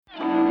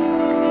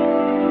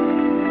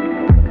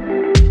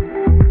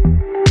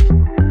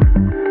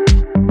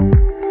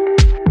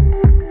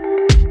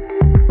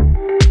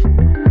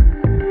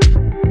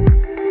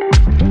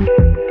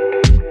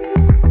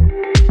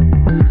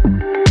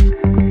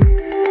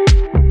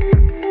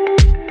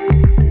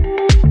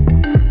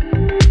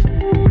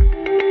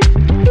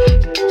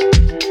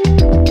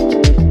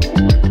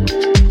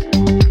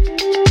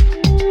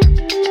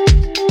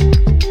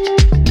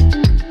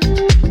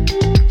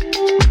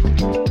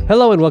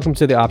and welcome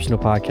to the Optional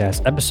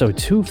Podcast, episode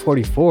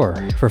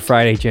 244 for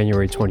Friday,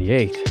 January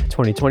 28th,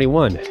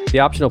 2021. The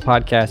Optional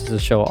Podcast is a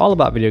show all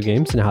about video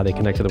games and how they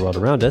connect to the world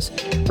around us,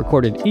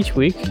 recorded each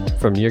week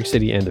from New York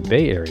City and the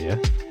Bay Area,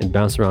 and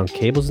bounced around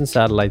cables and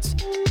satellites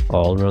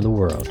all around the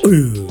world.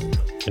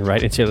 And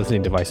right into your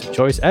listening device of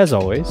choice, as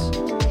always,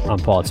 I'm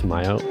Paul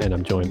Tamayo, and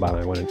I'm joined by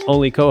my one and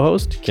only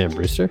co-host, Cam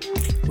Brewster.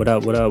 What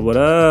up, what up, what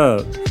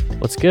up?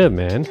 What's good,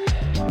 man?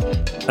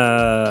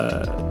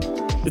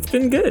 It's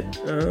been good.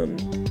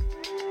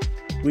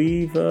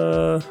 We've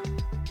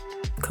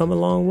come a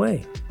long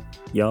way,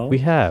 y'all. We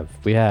have.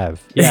 Yeah,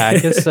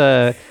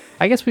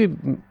 I guess we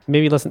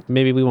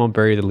maybe we won't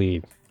bury the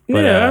lead.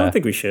 But, I don't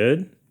think we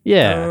should.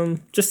 Yeah.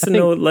 Just to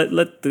know,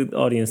 let the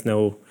audience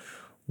know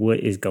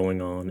what is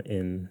going on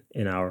in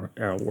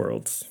our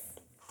worlds.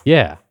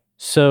 Yeah.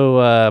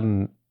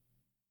 So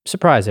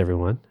surprise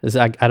everyone.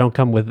 I don't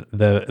come with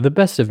the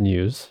best of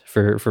news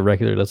for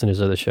regular listeners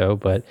of the show,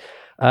 but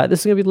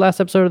this is gonna be the last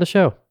episode of the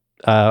show.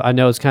 I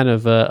know it's kind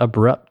of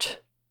abrupt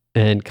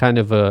and kind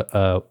of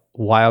a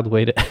wild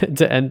way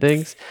to end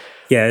things.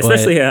 Yeah,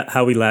 especially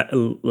how we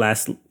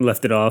last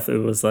left it off. It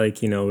was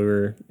like, we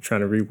were trying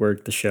to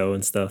rework the show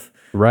and stuff.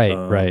 Right,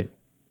 right.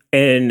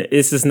 And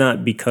it's just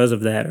not because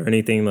of that or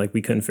anything. Like,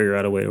 we couldn't figure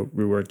out a way to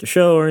rework the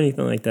show or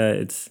anything like that.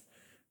 It's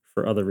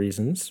for other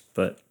reasons,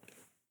 but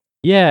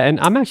yeah, and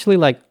I'm actually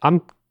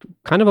I'm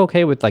kind of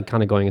okay with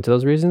kind of going into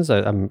those reasons.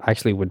 I'm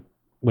actually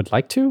would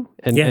like to,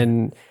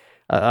 and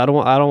I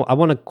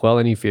want to quell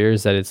any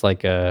fears that it's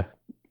like a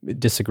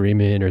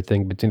disagreement or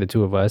thing between the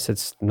two of us.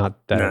 It's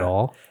not that at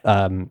all.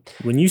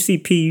 When you see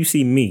P, you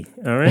see me.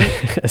 All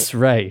right, that's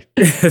right.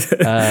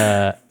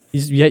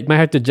 You might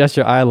have to adjust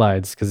your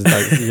eyelids because it's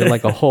like you're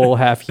like a whole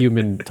half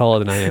human taller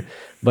than I am.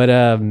 But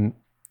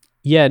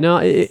yeah, no,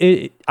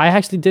 I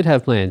actually did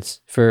have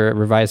plans for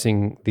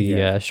revising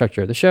the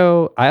structure of the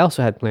show. I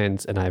also had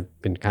plans, and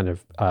I've been kind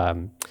of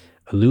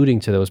alluding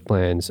to those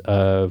plans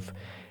of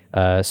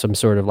some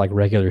sort of like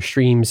regular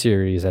stream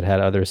series that had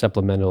other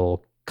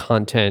supplemental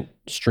content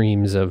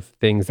streams of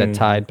things that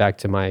tied back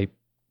to my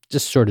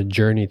just sort of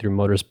journey through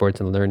motorsports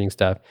and learning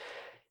stuff.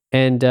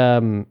 And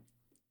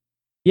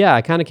yeah,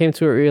 I kind of came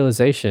to a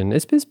realization.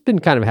 It's been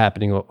kind of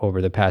happening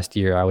over the past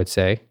year, I would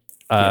say.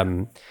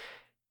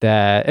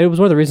 That it was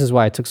one of the reasons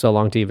why it took so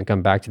long to even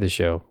come back to the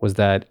show was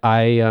that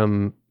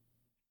I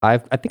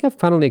think I've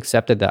finally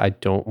accepted that I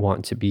don't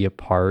want to be a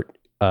part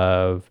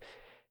of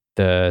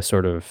the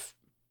sort of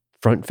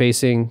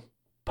front-facing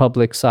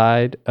public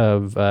side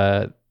of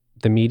the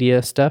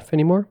media stuff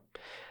anymore.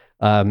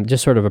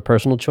 Just sort of a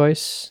personal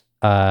choice.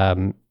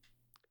 I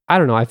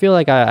don't know. I feel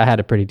like I had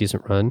a pretty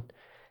decent run,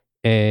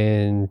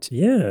 and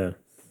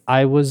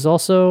I was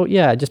also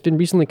just been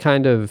recently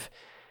kind of.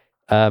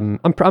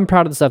 I'm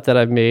proud of the stuff that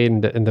I've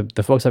made and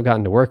the folks I've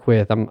gotten to work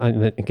with.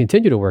 I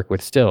continue to work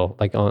with still,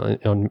 like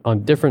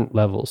on different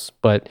levels.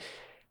 But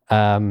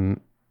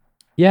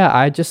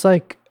I just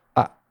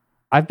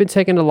I've been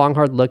taking a long,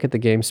 hard look at the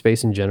game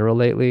space in general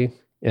lately.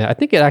 Yeah, I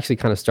think it actually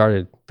kind of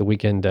started the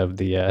weekend of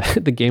the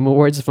the Game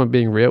Awards, if I'm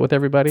being real with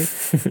everybody.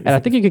 And I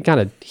think you can kind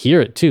of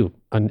hear it too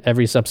on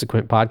every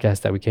subsequent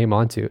podcast that we came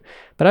onto.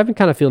 But I've been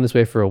kind of feeling this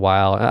way for a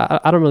while.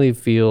 I don't really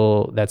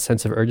feel that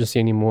sense of urgency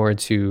anymore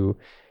to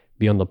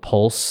be on the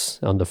pulse,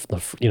 on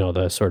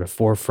the sort of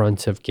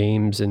forefront of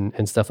games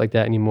and stuff like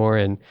that anymore.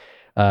 And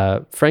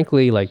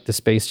frankly, like the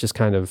space just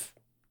kind of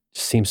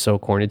seems so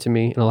corny to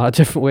me in a lot of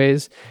different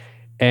ways.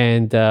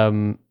 And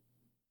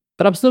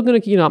but I'm still gonna,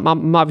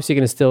 I'm obviously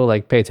gonna still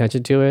like pay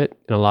attention to it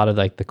and a lot of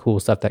like the cool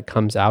stuff that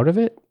comes out of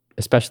it,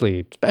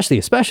 especially on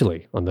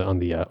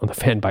the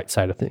Fanbyte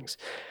side of things.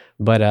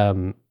 But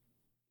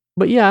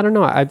yeah, I don't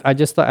know. I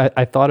just thought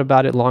I thought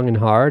about it long and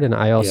hard, and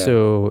I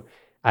also.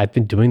 I've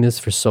been doing this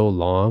for so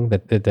long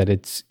that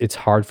it's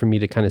hard for me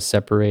to kind of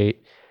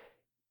separate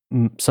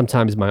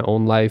sometimes my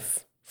own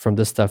life from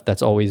the stuff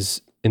that's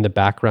always in the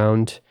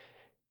background,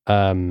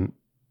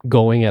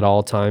 going at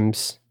all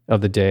times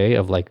of the day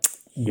of like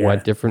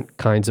what different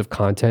kinds of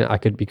content I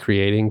could be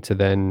creating to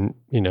then,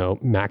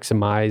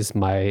 maximize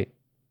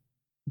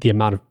the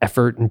amount of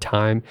effort and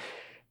time.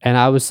 And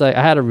I was like,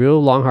 I had a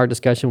real long, hard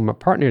discussion with my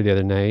partner the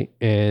other night,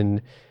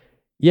 and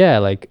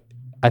I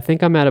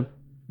think I'm at a.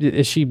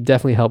 She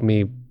definitely helped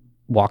me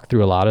walk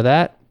through a lot of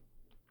that.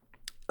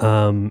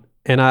 And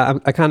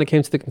I kind of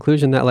came to the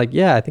conclusion that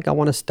I think I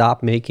want to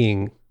stop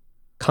making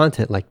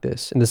content like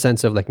this in the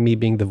sense of like me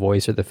being the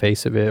voice or the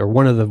face of it or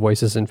one of the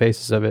voices and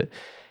faces of it.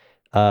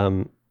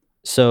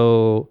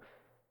 So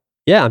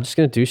yeah, I'm just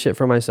going to do shit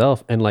for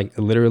myself and like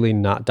literally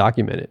not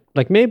document it.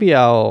 Like maybe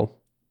I'll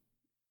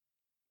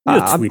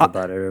tweet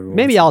about it.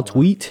 Maybe I'll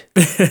tweet,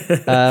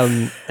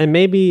 and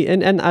maybe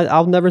and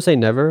I'll never say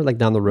never. Like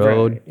down the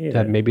road,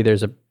 that maybe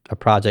there's a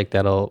project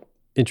that'll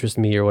interest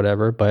me or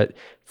whatever. But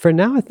for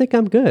now, I think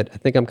I'm good. I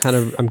think I'm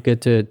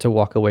good to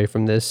walk away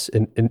from this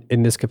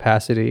in this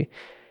capacity.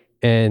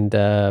 And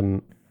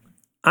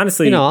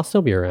honestly, I'll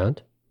still be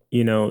around.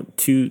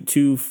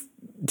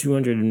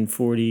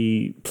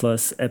 240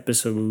 plus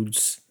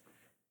episodes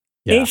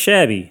ain't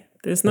shabby.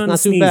 There's nothing to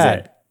sneeze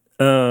at.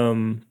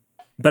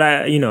 But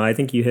I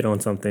think you hit on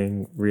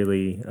something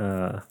really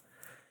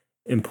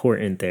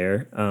important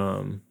there.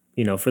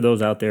 For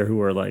those out there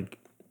who are like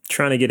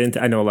trying to get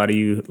into, I know a lot of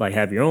you like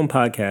have your own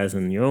podcasts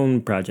and your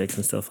own projects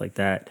and stuff like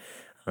that,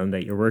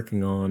 that you're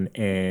working on,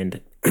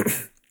 and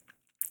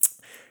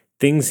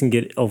things can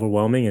get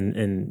overwhelming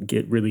and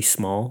get really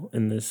small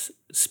in this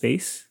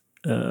space.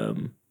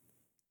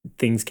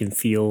 Things can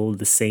feel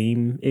the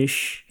same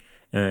ish.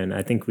 And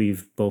I think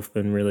we've both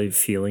been really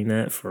feeling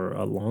that for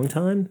a long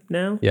time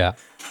now. Yeah.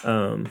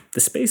 The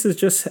space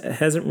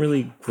hasn't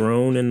really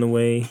grown in the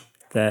way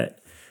that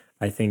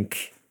I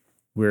think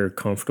we're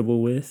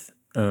comfortable with.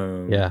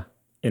 Yeah.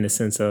 In a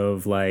sense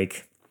of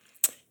like,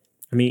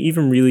 I mean,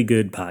 even really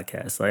good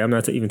podcasts. Like, I'm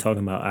not even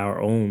talking about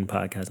our own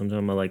podcast. I'm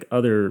talking about like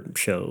other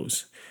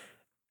shows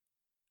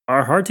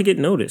are hard to get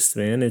noticed,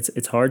 man.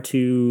 It's hard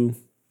to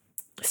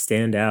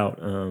stand out.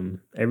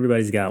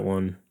 Everybody's got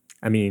one.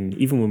 I mean,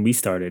 even when we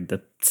started,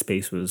 the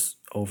space was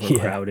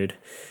overcrowded.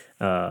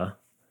 But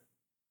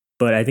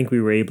I think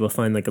we were able to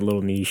find like a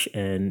little niche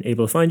and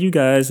able to find you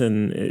guys,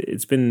 and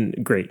it's been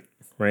great,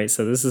 right?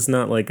 So this is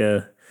not like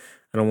I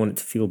don't want it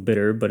to feel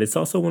bitter, but it's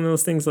also one of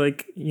those things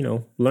like,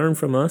 learn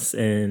from us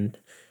and,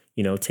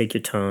 take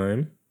your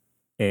time.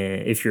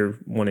 And if you're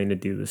wanting to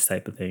do this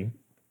type of thing,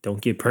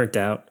 don't get burnt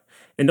out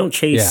and don't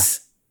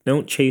chase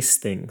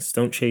things.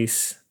 Don't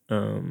chase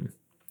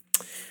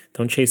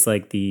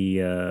like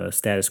the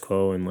status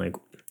quo and like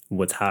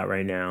what's hot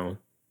right now.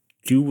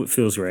 Do what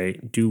feels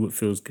right. Do what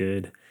feels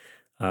good.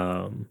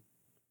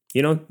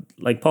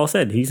 Like Paul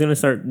said, he's gonna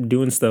start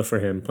doing stuff for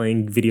him,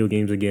 playing video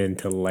games again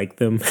to like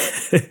them.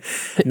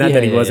 Not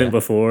that he wasn't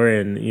before,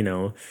 and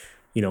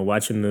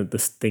watching the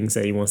things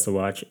that he wants to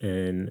watch.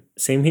 And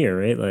same here,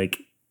 right? Like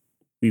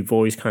we've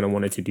always kind of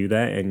wanted to do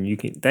that, and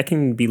that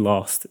can be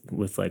lost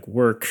with like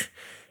work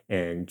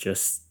and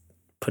just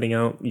putting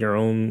out your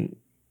own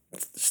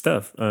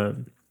stuff.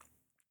 I'm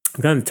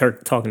kind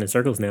of talking in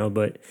circles now,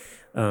 but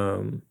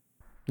I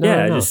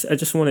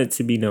just want it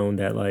to be known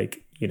that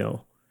like,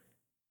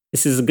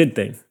 this is a good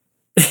thing.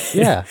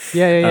 Yeah.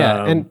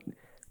 And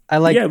I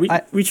like,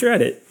 we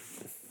tried it.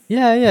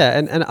 Yeah.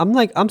 And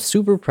I'm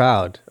super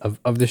proud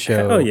of the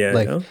show. Oh yeah.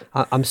 Like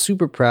I'm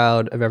super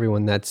proud of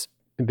everyone that's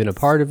been a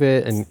part of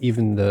it, and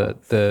even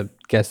the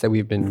guests that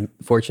we've been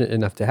fortunate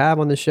enough to have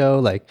on the show.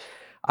 Like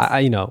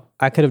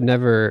I could have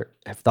never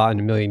have thought in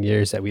a million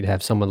years that we'd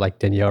have someone like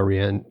Danielle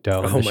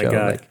Riendeau on the show.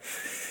 God. Like,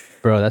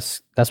 bro,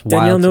 that's wild.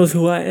 Danielle knows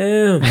who I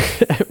am.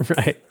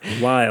 Right.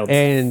 Wild.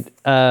 And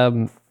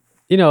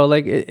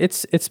like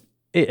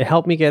it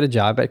helped me get a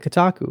job at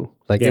Kotaku.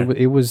 Like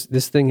it was,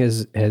 this thing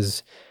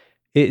has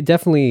it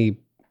definitely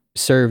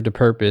served a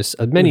purpose,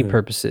 many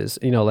purposes.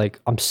 Like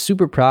I'm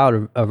super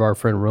proud of our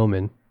friend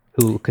Roman,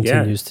 who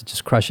continues to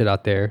just crush it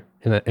out there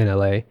in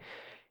LA.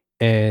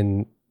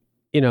 And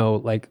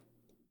like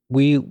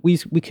we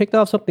kicked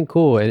off something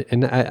cool,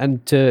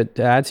 and to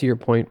add to your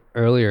point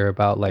earlier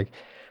about like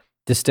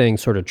just staying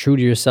sort of true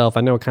to yourself.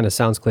 I know it kind of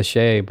sounds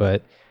cliche,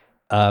 but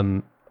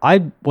I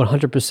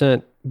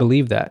 100%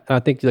 believe that. And I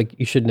think like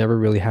you should never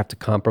really have to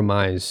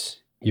compromise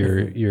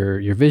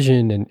your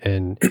vision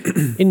and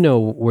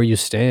where you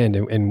stand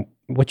and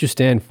what you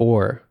stand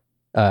for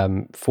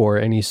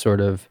any sort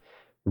of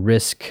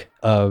risk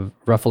of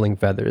ruffling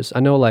feathers.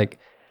 I know like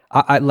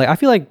I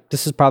feel like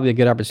this is probably a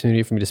good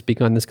opportunity for me to speak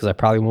on this, because I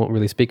probably won't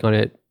really speak on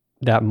it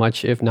that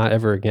much, if not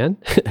ever again.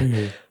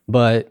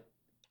 But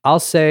I'll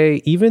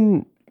say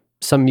even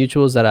some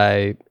mutuals that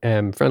I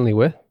am friendly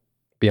with,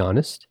 be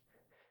honest,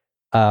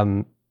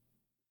 I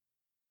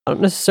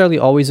don't necessarily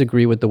always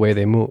agree with the way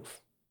they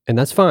move, and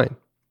that's fine.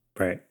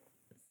 Right.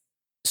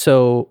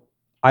 So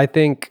I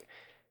think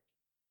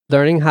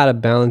learning how to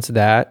balance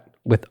that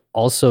with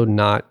also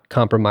not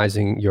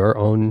compromising your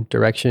own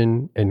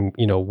direction and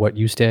what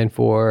you stand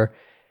for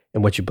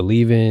and what you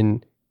believe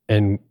in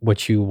and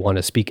what you want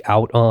to speak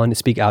out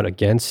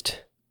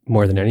against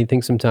more than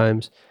anything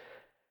sometimes.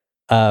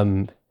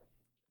 I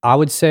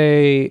would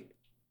say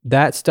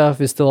that stuff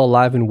is still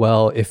alive and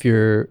well if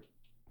you're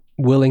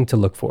willing to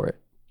look for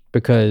it,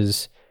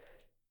 because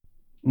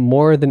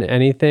more than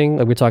anything,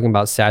 like we're talking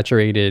about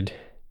saturated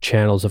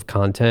channels of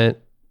content,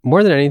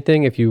 more than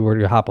anything, if you were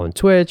to hop on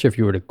Twitch, or if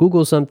you were to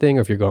Google something,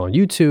 or if you're going on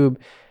YouTube,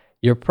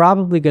 you're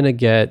probably going to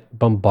get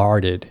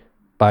bombarded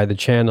by the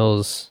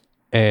channels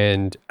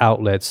and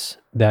outlets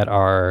that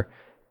are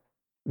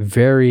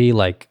very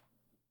like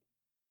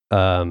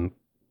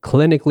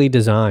clinically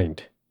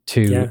designed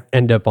to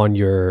end up on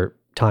your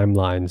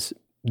timelines,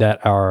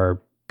 that are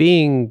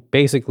being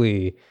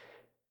basically,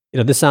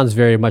 this sounds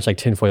very much like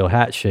tinfoil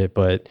hat shit,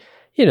 but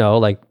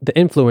like the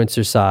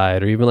influencer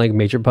side, or even like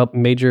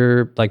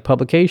major like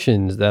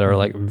publications that are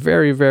like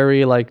very,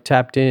 very like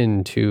tapped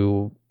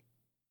into,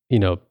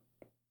 there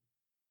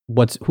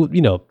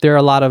are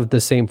a lot of the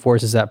same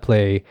forces at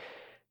play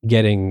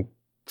getting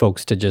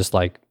folks to just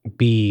like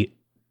be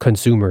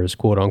consumers,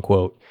 quote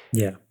unquote.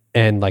 Yeah.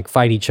 And like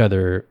fight each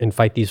other and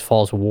fight these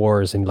false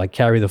wars and like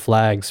carry the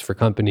flags for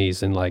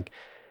companies. And like,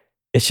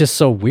 it's just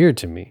so weird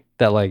to me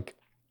that like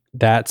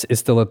that is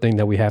still a thing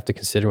that we have to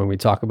consider when we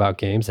talk about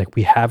games. Like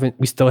we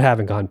still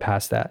haven't gone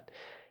past that.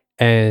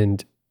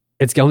 And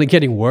it's only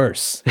getting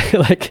worse.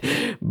 Like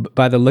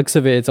by the looks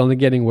of it, it's only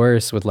getting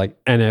worse with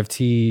like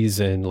NFTs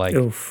and like,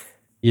 Oof.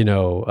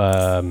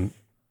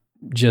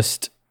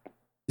 just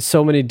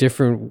so many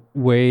different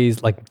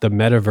ways, like the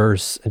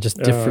metaverse and just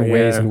different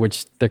ways in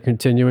which they're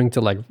continuing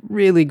to like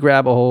really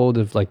grab a hold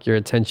of like your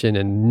attention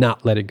and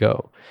not let it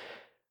go.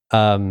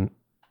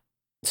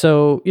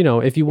 So,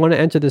 if you want to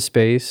enter the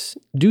space,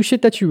 do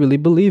shit that you really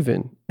believe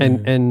in,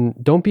 and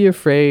don't be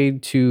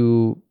afraid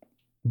to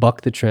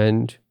buck the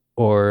trend,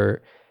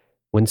 or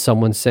when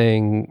someone's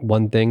saying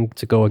one thing,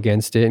 to go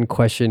against it and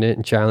question it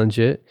and challenge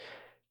it.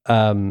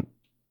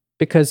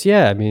 Because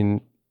I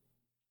mean,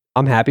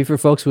 I'm happy for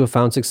folks who have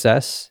found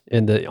success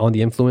on the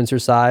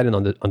influencer side and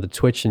on the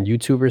Twitch and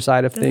YouTuber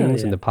side of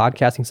things and the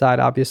podcasting side,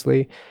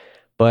 obviously.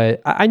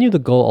 But I knew the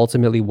goal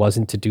ultimately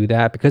wasn't to do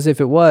that, because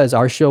if it was,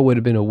 our show would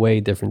have been a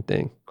way different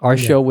thing. Our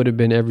show would have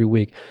been every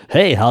week,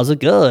 hey, how's it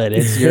going?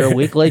 It's your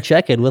weekly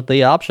check-in with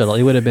the optional.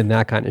 It would have been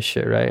that kind of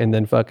shit, right? And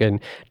then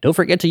fucking, don't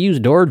forget to use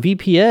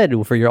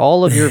NordVPN for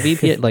all of your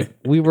VPN. Like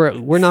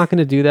we're not going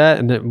to do that.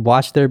 And then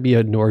watch there be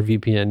a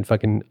NordVPN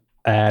fucking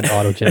ad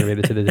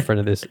auto-generated to the front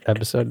of this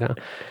episode now.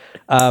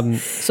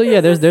 So yeah,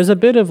 there's a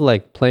bit of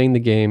like playing the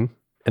game,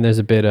 and there's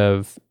a bit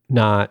of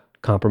not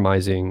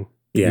compromising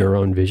your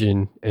own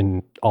vision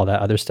and all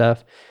that other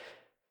stuff.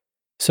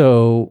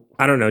 So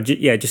I don't know.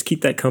 Just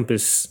keep that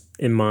compass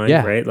in mind,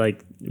 right?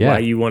 Like why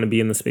you want to be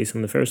in the space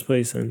in the first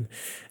place, and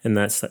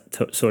that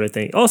sort of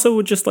thing. Also,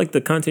 with just like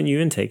the content you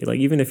intake, like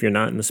even if you're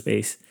not in the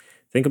space,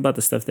 think about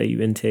the stuff that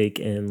you intake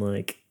and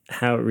like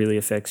how it really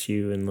affects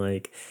you, and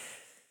like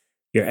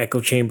your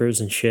echo chambers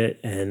and shit.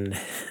 And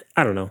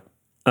I don't know,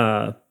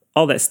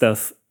 all that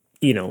stuff,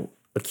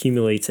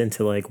 accumulates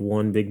into like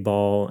one big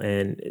ball,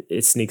 and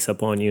it sneaks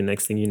up on you.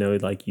 Next thing you know,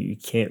 like you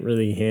can't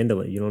really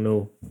handle it. You don't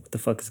know what the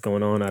fuck is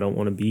going on. I don't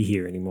want to be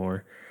here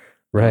anymore.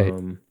 Right.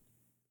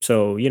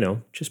 So,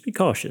 just be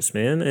cautious,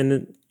 man.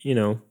 And,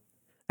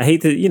 I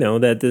hate that,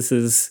 that this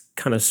is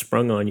kind of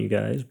sprung on you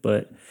guys,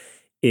 but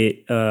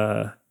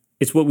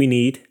it's what we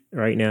need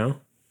right now.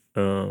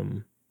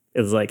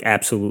 It's like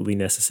absolutely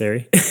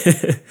necessary.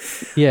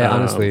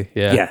 Honestly.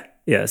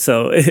 Yeah.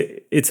 So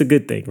it's a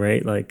good thing,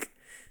 right? Like,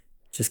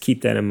 just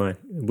keep that in mind.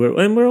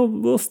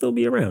 We'll still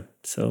be around.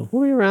 So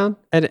we'll be around.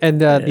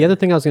 And the other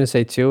thing I was going to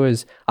say too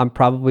is I'm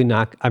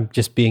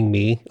just being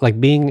me.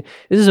 Like this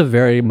is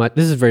very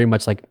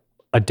much like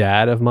a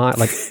dad of mine,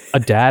 like a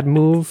dad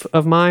move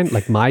of mine,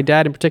 like my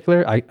dad in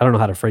particular. I don't know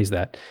how to phrase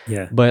that.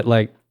 Yeah. But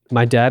like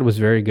my dad was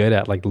very good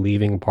at like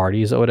leaving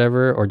parties or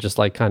whatever, or just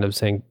like kind of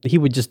saying, he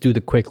would just do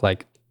the quick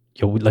like,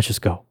 yo, let's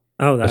just go.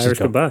 Oh, the Irish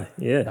goodbye.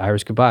 Yeah. The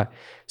Irish goodbye.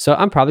 So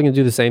I'm probably going to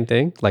do the same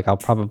thing. Like I'll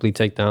probably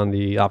take down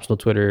the optional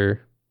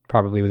Twitter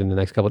probably within the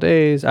next couple of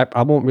days.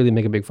 I won't really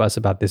make a big fuss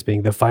about this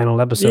being the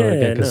final episode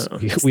again,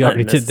 because we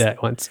already did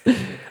that once.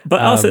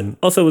 But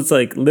also it's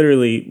like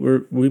literally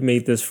we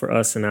made this for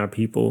us and our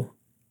people.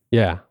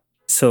 Yeah.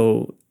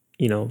 So,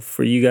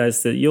 for you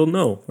guys that you'll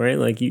know, right?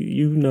 Like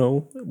you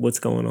know what's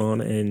going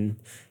on, and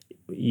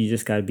you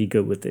just got to be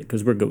good with it,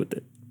 because we're good with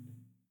it.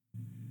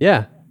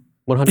 Yeah.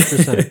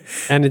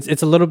 100%. And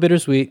it's a little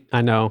bittersweet,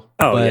 I know.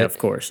 Oh, yeah, of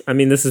course. I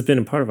mean, this has been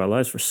a part of our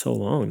lives for so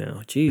long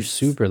now. Jeez.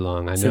 Super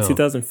long, I know. Since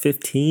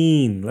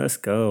 2015. Let's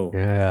go.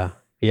 Yeah.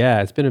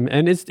 Yeah,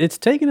 it's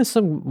taken us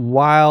some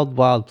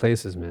wild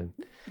places, man.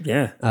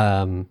 Yeah.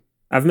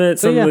 I've met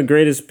some of the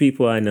greatest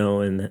people I know,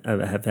 and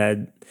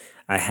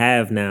I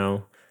have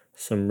now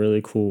some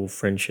really cool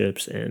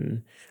friendships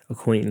and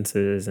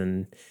acquaintances,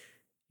 and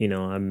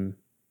I'm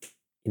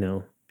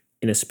in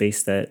a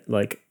space that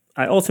like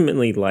I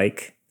ultimately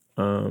like.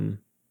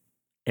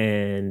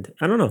 And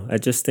I don't know. I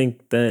just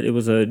think that it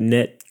was a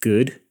net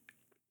good,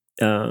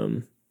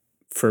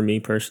 for me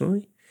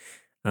personally.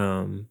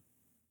 But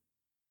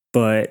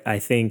I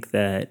think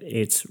that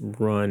it's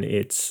run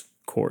its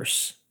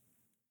course.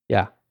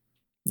 Yeah.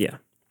 Yeah.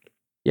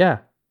 Yeah.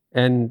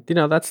 And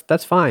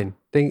that's fine.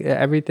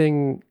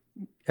 Everything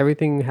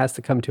has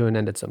to come to an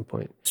end at some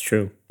point. It's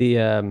true.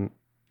 The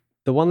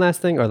one last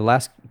thing, or the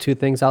last two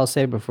things I'll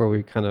say before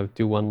we kind of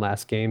do one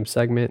last game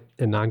segment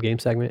and non-game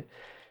segment,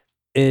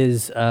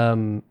 is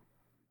I'm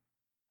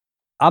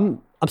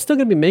still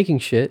gonna be making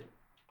shit.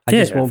 I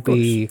just won't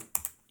be,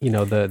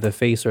 the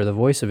face or the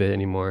voice of it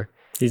anymore.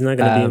 He's not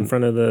gonna be in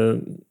front of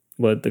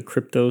the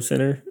crypto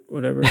center,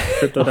 whatever,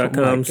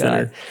 crypto.com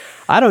center.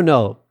 I don't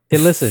know. Hey,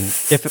 listen,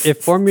 if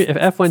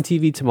F1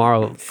 TV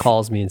tomorrow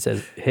calls me and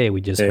says, "Hey, we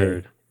just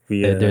heard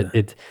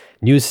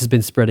news has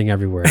been spreading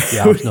everywhere. The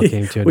optional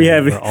came to an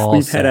end.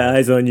 We've had our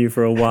eyes on you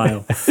for a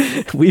while.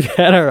 We've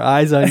had our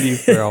eyes on you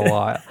for a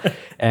while."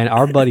 And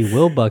our buddy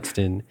Will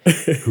Buxton,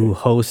 who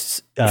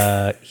hosts,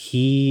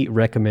 he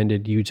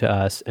recommended you to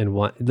us. And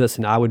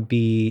listen, I would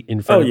be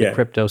in front of the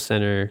Crypto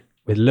Center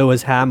with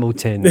Lewis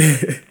Hamilton.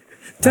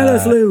 Tell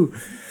us, Lou.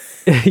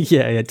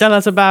 Yeah. Tell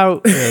us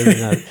about.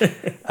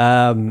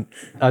 I'll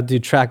do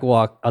track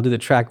walk. I'll do the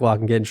track walk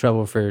and get in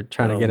trouble for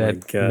trying to get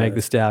at Meg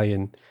the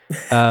Stallion.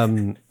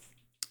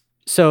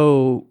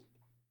 So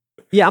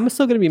Yeah, I'm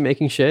still gonna be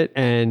making shit,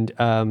 and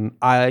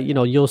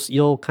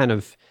you'll kind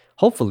of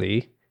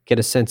hopefully get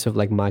a sense of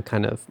like my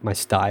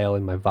style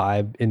and my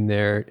vibe in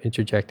there,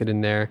 interjected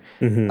in there,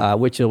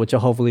 which will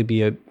hopefully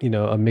be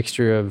a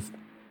mixture of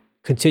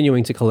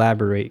continuing to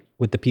collaborate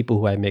with the people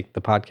who I make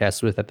the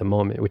podcast with at the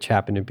moment, which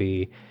happen to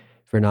be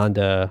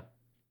Fernanda,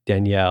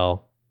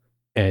 Danielle,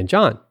 and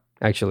John,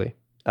 actually,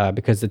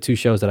 because the two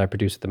shows that I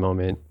produce at the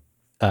moment,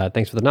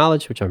 Thanks for the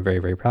Knowledge, which I'm very,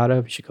 very proud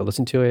of. You should go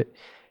listen to it.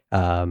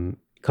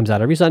 Comes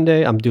out every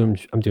Sunday. I'm doing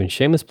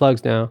shameless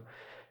plugs now.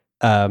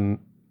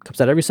 Comes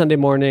out every Sunday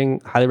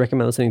morning. Highly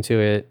recommend listening to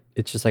it.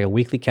 It's just like a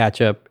weekly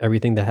catch up,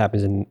 everything that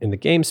happens in the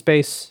game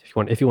space.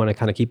 If you want to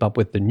kind of keep up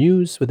with the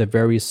news with a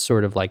very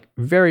sort of like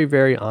very,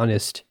 very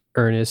honest,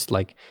 earnest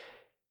way.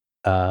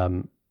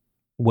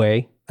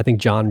 I think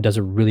John does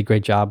a really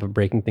great job of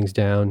breaking things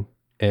down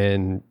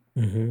and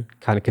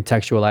kind of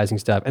contextualizing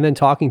stuff, and then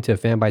talking to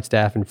Fanbyte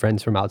staff and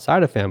friends from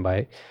outside of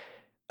Fanbyte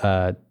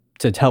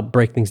to help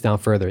break things down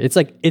further.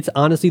 It's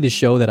honestly the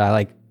show that I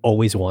like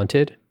always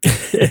wanted.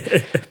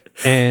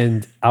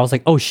 And I was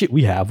like, oh shit,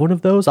 we have one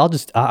of those.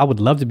 I would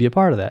love to be a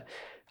part of that.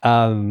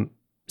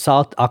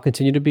 So I'll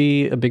continue to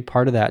be a big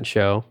part of that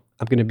show.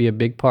 I'm going to be a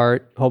big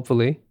part,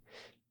 hopefully,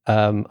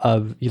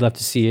 of You'll Have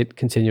to See It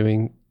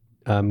continuing,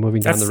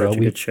 moving down the road. That's such a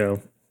good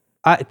show.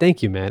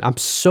 Thank you, man. I'm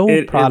so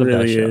proud of that show.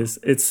 It really is.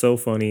 It's so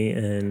funny,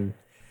 and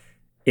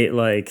it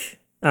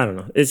I don't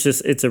know.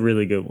 It's a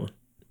really good one.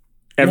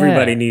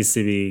 Everybody needs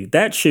to be.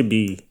 That should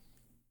be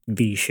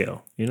the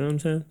show. You know what I'm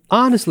saying?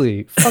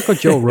 Honestly, fuck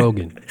with Joe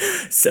Rogan.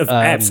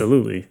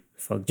 Absolutely,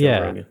 fuck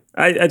Joe Rogan.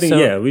 I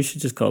think we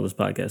should just call this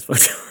podcast "Fuck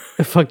Joe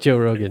Rogan." Fuck Joe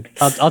Rogan.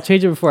 I'll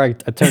change it before I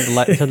turn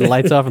the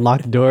lights off and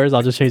lock the doors.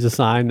 I'll just change the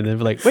sign, and then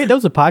be like, wait, there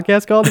was a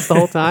podcast called this the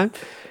whole time,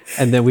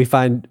 and then we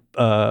find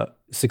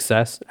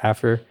success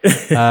after.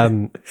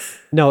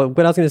 No,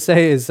 what I was gonna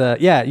say is,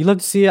 you love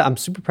to see it. I'm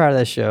super proud of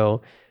that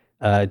show.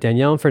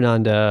 Danielle and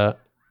Fernanda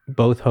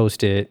both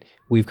host it.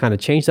 We've kind of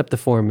changed up the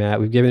format.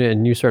 We've given it a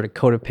new sort of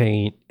coat of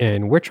paint,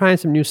 and we're trying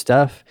some new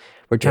stuff.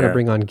 We're trying to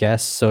bring on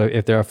guests. So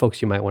if there are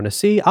folks you might want to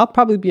see, I'll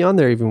probably be on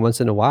there even once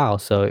in a while.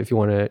 So if you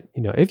want to,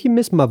 if you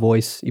miss my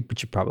voice,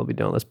 which you probably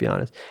don't, let's be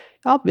honest,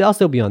 I'll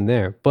still be on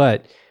there.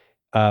 But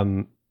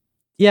I'm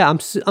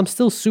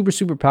still super,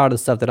 super proud of the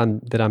stuff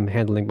that I'm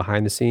handling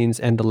behind the scenes.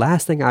 And the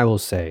last thing I will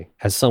say,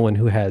 as someone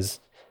who has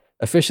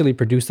officially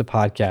produced a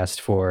podcast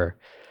for,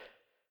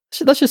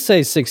 let's just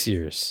say 6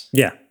 years.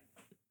 Yeah.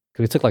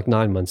 Because we took like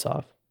 9 months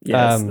off.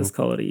 Yeah, let's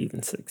call it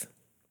even 6.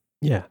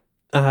 Yeah.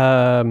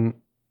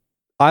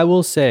 I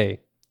will say,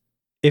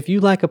 if you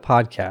like a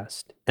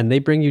podcast and they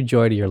bring you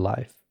joy to your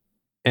life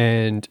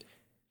and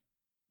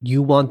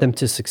you want them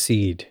to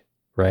succeed,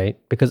 right?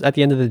 Because at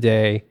the end of the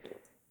day,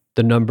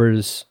 the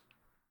numbers,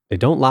 they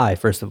don't lie,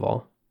 first of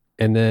all.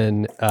 And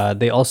then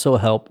they also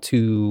help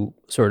to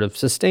sort of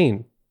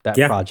sustain that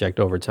project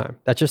over time.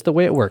 That's just the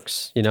way it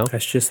works,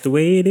 That's just the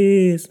way it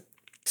is.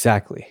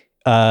 Exactly.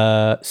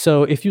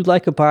 So if you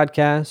like a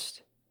podcast,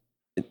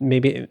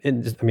 maybe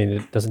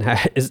it doesn't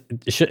have.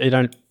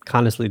 It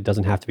honestly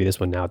doesn't have to be this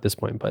one now at this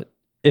point. But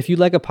if you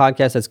like a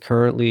podcast that's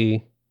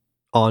currently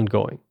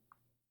ongoing,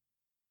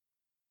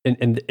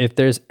 and if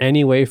there's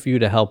any way for you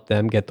to help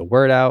them get the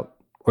word out,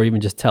 or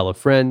even just tell a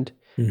friend,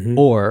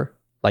 or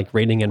like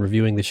rating and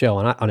reviewing the show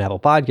on Apple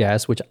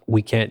Podcasts, which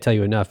we can't tell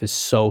you enough is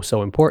so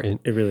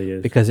important. It really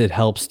is, because it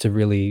helps to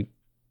really,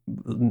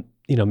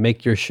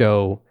 make your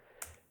show,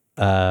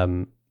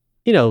 stand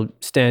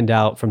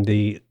out from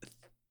the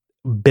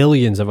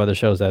billions of other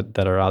shows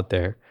that are out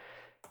there.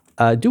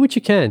 Do what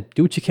you can.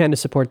 Do what you can to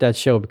support that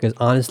show, because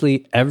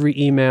honestly, every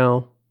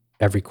email,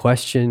 every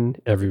question,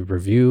 every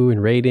review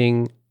and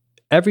rating,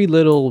 every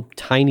little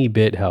tiny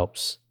bit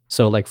helps.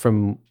 So like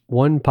from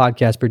one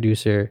podcast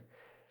producer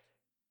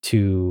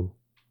to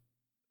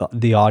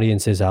the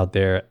audiences out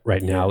there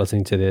right now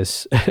listening to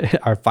this,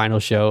 our final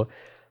show,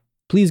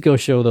 please go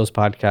show those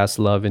podcasts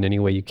love in any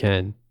way you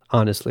can.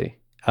 Honestly,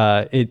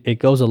 it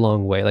goes a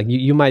long way. Like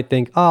you might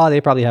think, oh,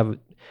 they'll probably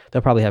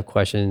have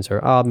questions,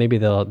 or oh, maybe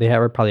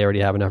probably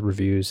already have enough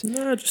reviews.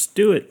 No, just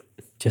do it.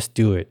 Just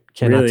do it.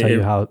 Cannot tell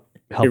you how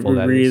helpful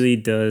that is. It really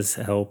does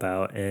help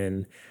out.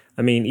 And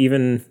I mean,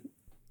 even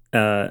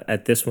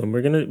at this one,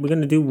 we're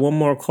gonna do one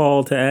more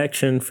call to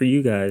action for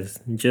you guys.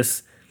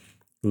 Just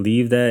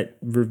leave that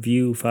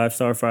review,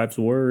 5-star, 5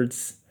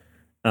 words.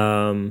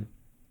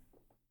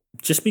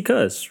 Just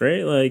because,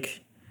 right?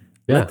 Like,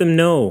 let them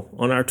know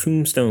on our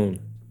tombstone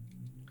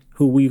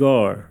who we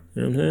are.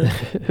 You know what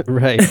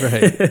I'm saying?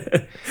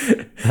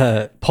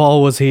 Right.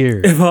 Paul was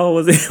here. Paul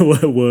was here.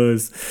 What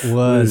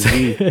was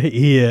he?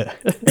 Yeah.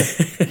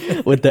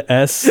 With the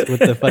S, with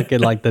the fucking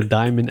like the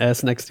diamond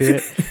S next to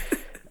it.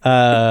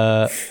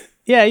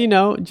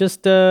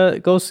 Just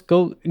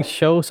go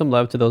show some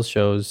love to those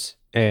shows,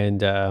 and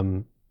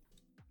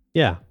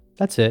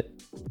that's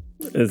it.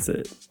 That's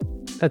it.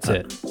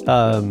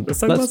 Let's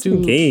talk about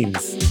some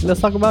games.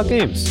 Let's talk about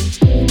games.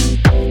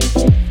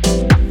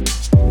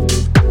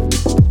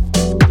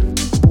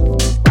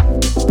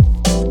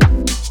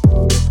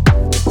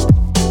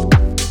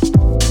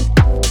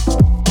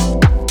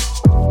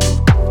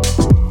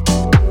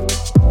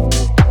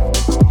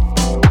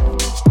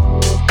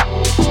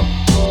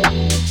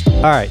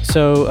 All right,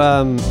 so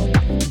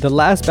the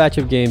last batch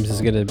of games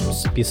is going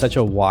to be such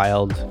a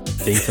wild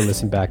thing to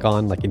listen back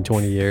on, like in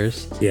 20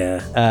 years.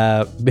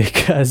 Yeah.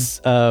 Because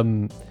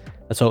so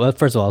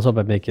first of all, let's hope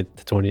I make it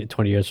to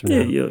 20 years from now.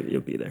 Yeah,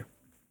 you'll be there.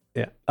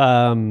 Yeah.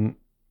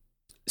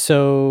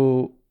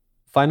 So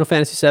Final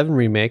Fantasy VII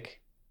Remake,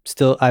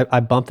 still,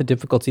 I bumped the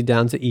difficulty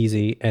down to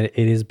easy, and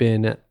it has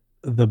been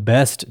the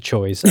best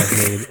choice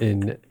I've made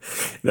in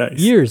Nice.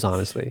 years,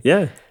 honestly.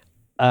 Yeah.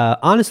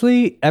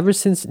 Honestly, ever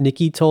since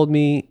Nikki told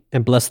me,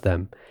 and bless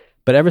them,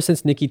 but ever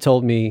since Nikki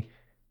told me,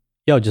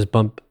 yo, just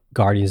bump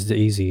Guardians to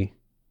easy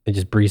and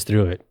just breeze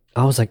through it,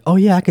 I was like, oh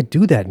yeah, I could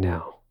do that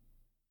now.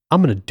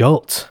 I'm an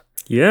adult.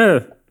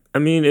 Yeah. I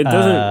mean, it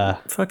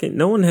doesn't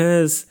no one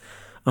has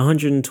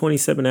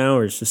 127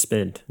 hours to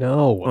spend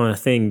No. on a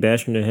thing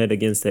bashing their head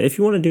against that. If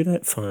you want to do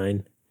that,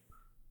 fine.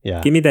 Yeah.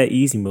 Give me that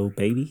easy mode,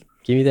 baby.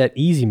 Give me that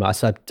easy mode.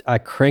 So I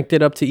cranked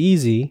it up to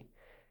easy.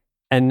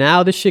 And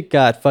now this shit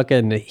got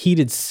fucking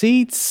heated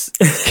seats.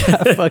 It's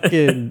got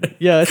fucking,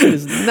 yeah, this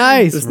is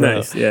nice, It's bro.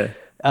 nice, yeah.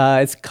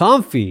 It's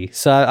comfy.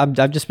 So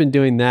I've just been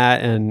doing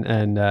that,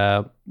 and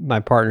my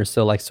partner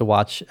still likes to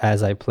watch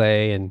as I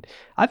play, and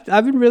I've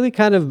been really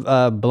kind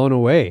of blown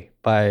away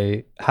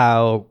by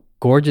how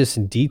gorgeous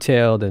and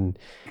detailed and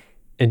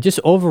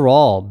just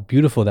overall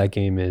beautiful that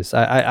game is.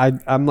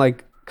 I'm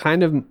like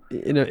kind of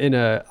in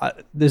a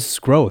this is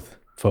growth,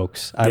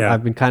 folks.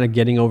 I've been kind of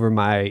getting over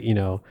my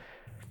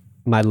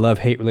my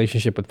love-hate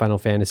relationship with Final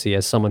Fantasy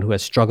as someone who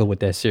has struggled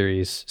with that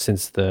series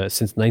since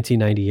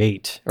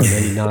 1998 or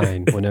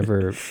 99,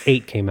 whenever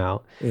 8 came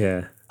out.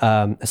 Yeah.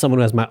 As someone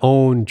who has my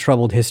own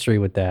troubled history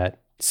with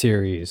that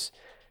series,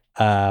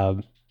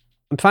 I'm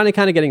finally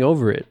kind of getting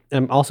over it.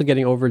 I'm also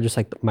getting over just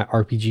like my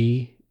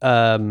RPG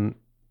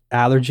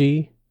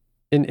allergy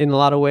in a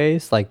lot of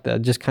ways, like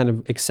just kind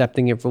of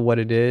accepting it for what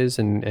it is,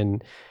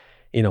 and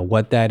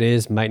what that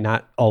is might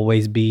not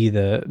always be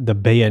the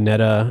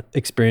Bayonetta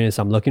experience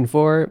I'm looking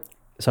for.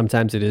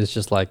 Sometimes it is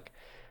just like,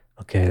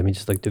 okay, let me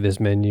just look through this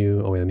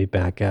menu. Oh wait, let me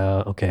back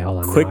out. Okay, hold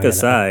on. Quick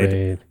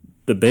aside,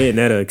 the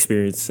Bayonetta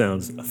experience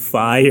sounds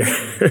fire.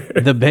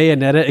 The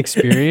Bayonetta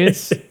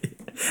experience?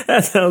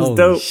 That sounds Holy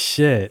dope.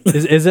 Shit.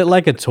 Is it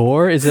like a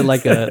tour? Is it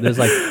like there's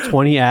like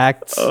 20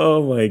 acts?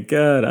 Oh my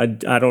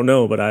God. I don't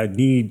know, but I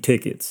need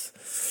tickets.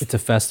 It's a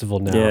festival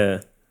now. Yeah.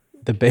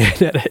 The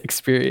Bayonetta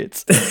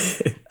experience.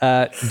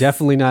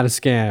 Definitely not a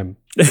scam.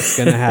 It's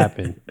gonna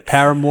happen.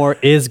 Paramore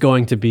is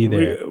going to be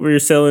there. We're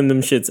selling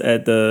them shits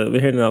we're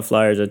handing out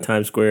flyers at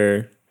Times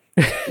Square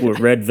with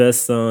red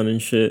vests on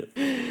and shit.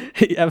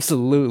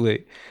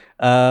 Absolutely.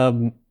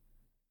 So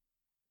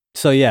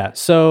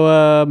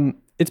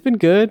it's been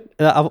good.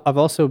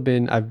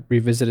 I've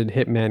revisited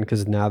Hitman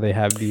because now they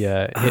have the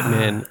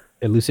Hitman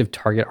Elusive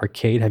Target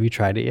Arcade. Have you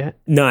tried it yet?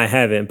 No, I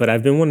haven't, but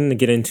I've been wanting to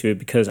get into it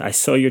because I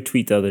saw your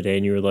tweet the other day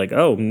and you were like,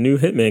 oh, new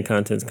Hitman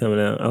content's coming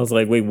out. I was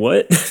like, wait,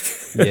 what?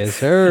 Yes,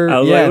 sir. I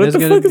was like, what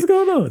the fuck is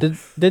going on?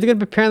 They're going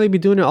to apparently be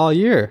doing it all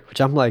year,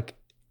 which I'm like,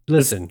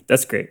 listen.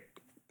 That's great.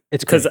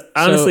 It's because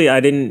honestly,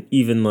 I didn't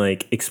even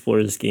like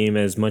explore this game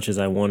as much as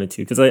I wanted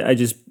to because I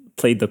just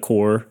played the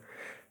core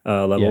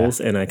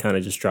levels and I kind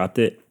of just dropped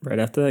it right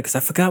after that because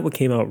I forgot what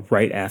came out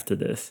right after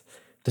this.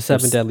 The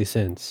 7 Deadly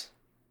Sins.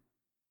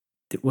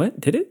 What?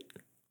 Did it?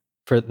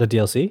 For the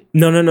DLC?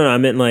 No. I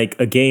meant like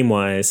a game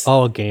wise.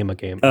 Oh, a game.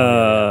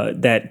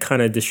 That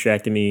kind of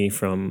distracted me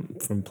from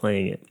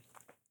playing it.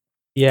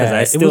 Yeah,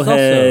 I still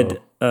had.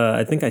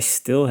 I think I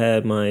still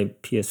had my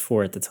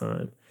PS4 at the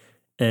time,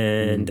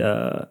 and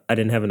I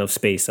didn't have enough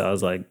space, so I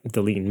was like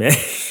deleting man.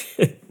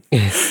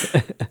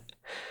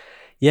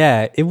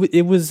 Yeah,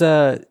 it was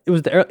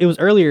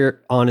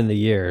earlier on in the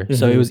year,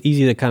 so it was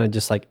easy to kind of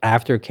just like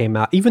after it came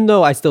out. Even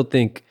though I still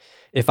think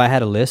if I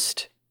had a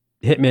list,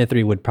 Hitman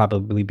 3 would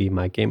probably be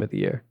my game of the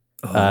year.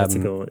 Oh, that's a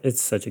good one. It's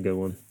such a good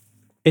one.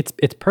 It's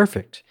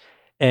perfect,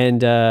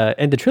 and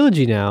the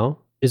trilogy now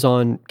is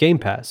on Game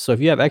Pass. So if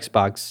you have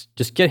Xbox,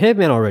 just get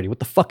Hitman already. What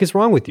the fuck is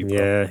wrong with you,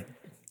 bro?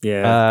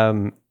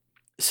 Yeah.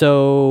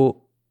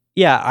 So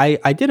yeah,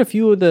 I did a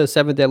few of the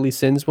 7 Deadly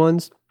Sins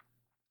ones,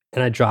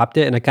 and I dropped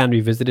it, and I kind of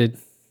revisited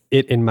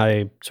it in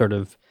my sort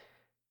of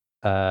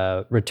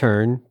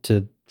return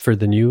for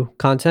the new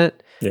content.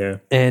 Yeah.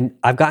 And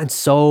I've gotten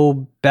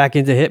so back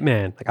into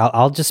Hitman. Like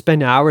I'll just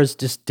spend hours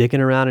just dicking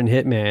around in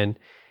Hitman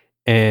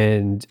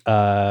and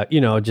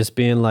just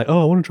being like,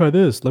 oh, I want to try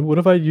this. What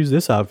if I use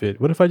this outfit?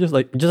 What if I just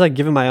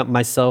giving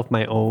myself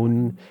my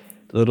own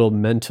little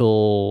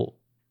mental,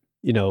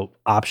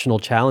 optional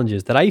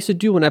challenges that I used to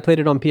do when I played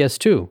it on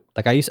PS2.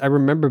 Like I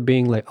remember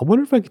being like, I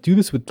wonder if I could do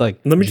this with like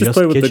let me just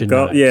play with the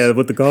golf. Yeah,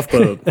 with the golf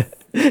club.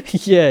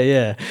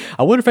 yeah.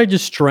 I wonder if I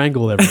just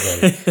strangled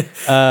everybody.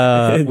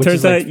 It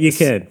turns out you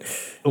can.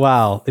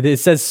 Wow, it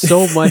says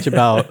so much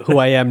about who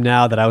I am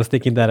now that I was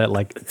thinking that at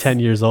like 10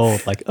 years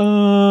old. Like,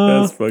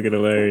 that's fucking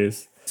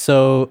hilarious.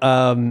 So,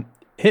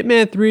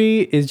 Hitman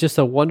 3 is just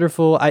a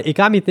wonderful. It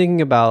got me thinking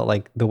about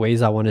like the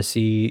ways I want to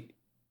see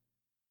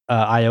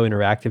IO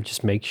Interactive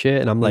just make shit,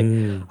 and I'm like,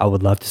 I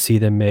would love to see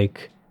them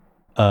make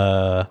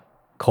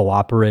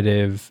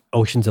cooperative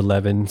Ocean's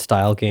 11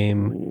 style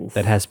game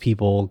that has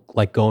people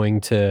like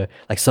going to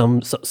like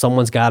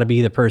someone's got to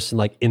be the person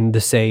like in the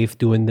safe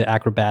doing the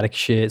acrobatic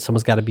shit.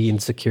 Someone's got to be in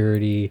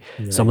security.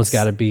 Nice. Someone's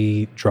got to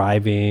be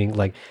driving.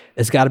 Like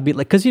it's got to be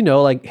like because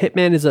like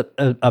Hitman is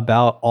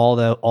about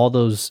all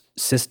those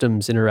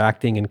systems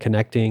interacting and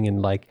connecting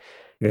and like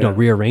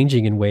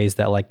rearranging in ways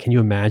that like can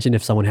you imagine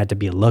if someone had to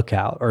be a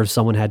lookout or if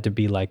someone had to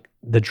be like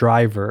the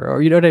driver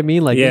or you know what I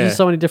mean? Like there's just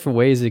so many different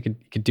ways you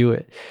could do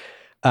it.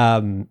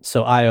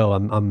 So IO,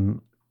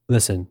 I'm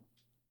listen.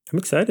 I'm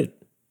excited.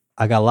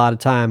 I got a lot of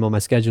time on my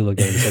schedule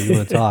again. So if you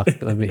want to talk,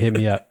 hit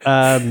me up.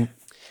 Gran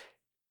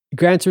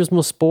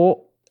Turismo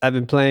Sport. I've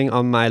been playing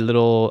on my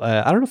little.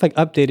 I don't know if I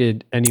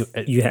updated any.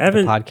 You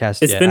haven't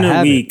podcast. It's been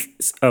a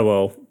week. Oh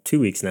well, 2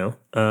 weeks now.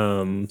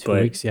 2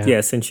 weeks.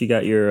 Yeah. Since you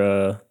got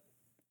your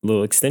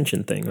little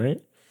extension thing, right?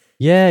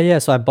 Yeah.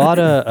 So I bought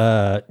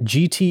a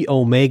GT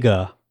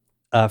Omega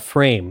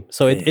frame.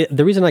 So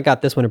the reason I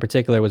got this one in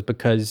particular was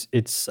because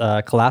it's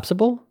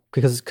collapsible.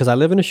 Because I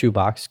live in a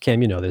shoebox.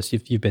 Cam, you know this.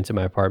 You've been to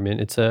my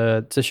apartment. It's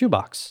a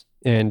shoebox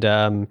and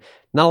not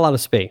a lot of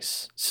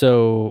space.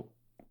 So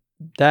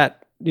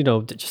that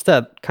just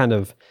that kind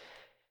of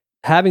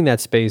having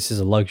that space is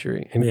a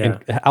luxury.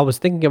 And I was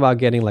thinking about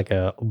getting like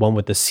a one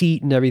with the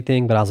seat and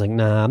everything, but I was like,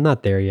 nah, I'm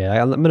not there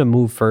yet. I'm gonna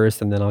move first,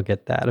 and then I'll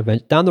get that.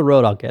 Eventually, down the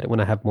road, I'll get it when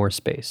I have more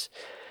space.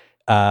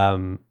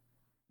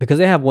 Because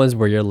they have ones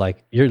where you're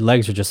like your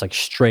legs are just like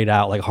straight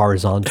out, like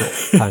horizontal,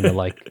 kind of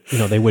like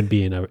they would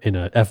be in a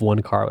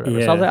F1 car or whatever.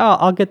 Yeah. So I was like, oh,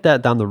 I'll get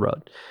that down the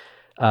road.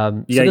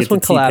 So this one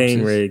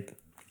collapses. Rig.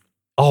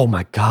 Oh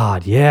my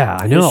god, yeah,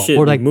 I know.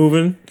 Or like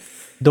moving.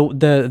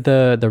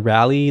 The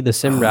rally, the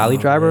sim rally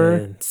driver.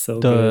 Man, so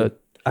good.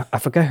 I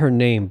forget her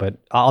name, but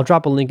I'll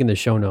drop a link in the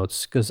show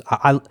notes because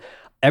I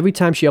every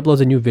time she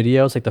uploads a new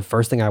video, it's like the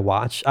first thing I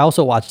watch. I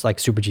also watch like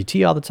Super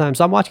GT all the time,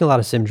 so I'm watching a lot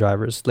of sim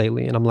drivers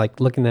lately, and I'm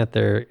like looking at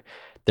their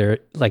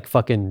like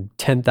fucking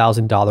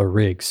 $10,000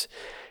 rigs,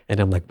 and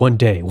I'm like one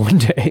day.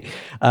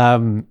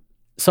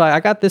 So I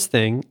got this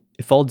thing.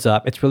 It folds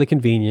up. It's really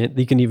convenient.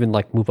 You can even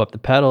like move up the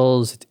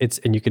pedals.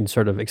 And you can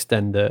sort of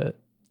extend the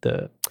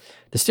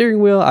steering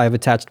wheel. I've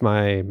attached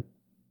my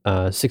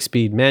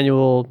 6-speed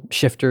manual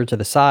shifter to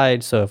the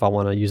side, so if I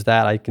want to use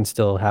that, I can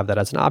still have that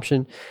as an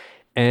option.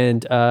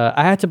 And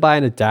I had to buy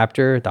an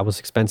adapter that was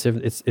expensive.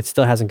 It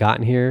still hasn't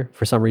gotten here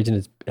for some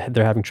reason.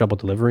 They're having trouble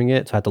delivering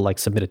it, so I had to like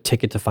submit a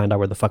ticket to find out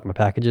where the fuck my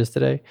package is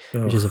today,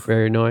 which is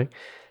very annoying.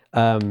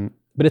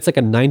 But it's like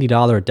a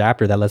 $90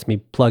 adapter that lets me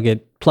plug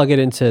it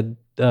into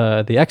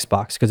the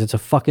Xbox because it's a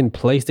fucking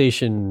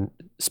PlayStation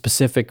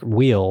specific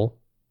wheel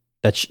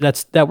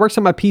that works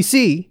on my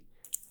PC,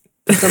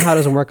 but somehow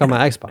doesn't work on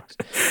my Xbox.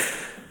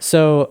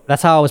 So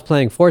that's how I was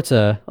playing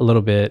Forza a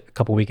little bit a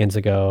couple weekends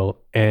ago.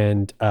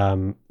 And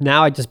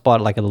now I just bought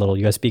like a little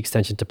USB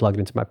extension to plug it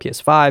into my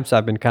PS5. So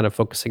I've been kind of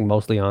focusing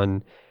mostly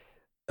on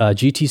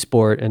GT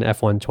Sport and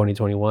F1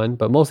 2021,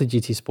 but mostly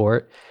GT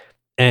Sport.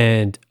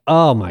 And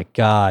oh my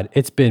God,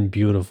 it's been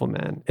beautiful,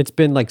 man. It's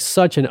been like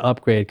such an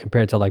upgrade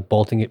compared to like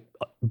bolting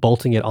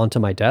it onto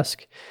my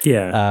desk.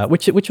 Yeah.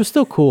 Which was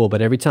still cool,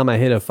 but every time I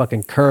hit a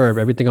fucking curve,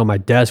 everything on my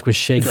desk was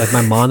shaking. Like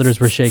my monitors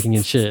were shaking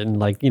and shit, and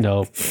like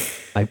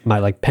my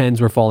like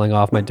pens were falling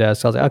off my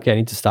desk. So I was like, okay, I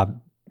need to stop.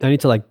 I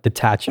need to like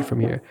detach it from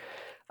here.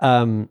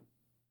 So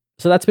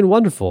that's been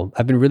wonderful.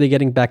 I've been really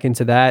getting back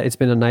into that. It's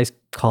been a nice,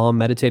 calm,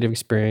 meditative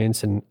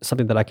experience and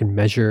something that I can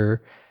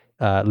measure.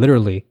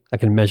 Literally, I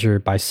can measure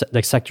by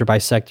sector by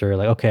sector.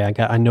 Like, okay,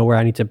 I know where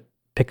I need to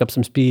pick up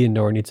some speed and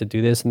know where I need to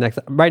do this. And next,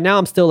 right now,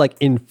 I'm still like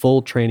in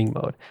full training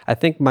mode. I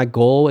think my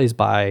goal is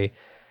by,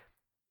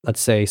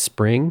 let's say,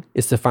 spring,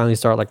 is to finally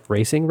start like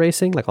racing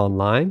like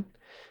online,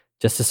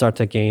 just to start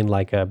to gain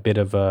like a bit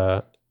of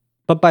a.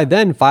 But by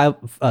then,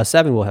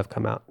 7 will have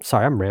come out.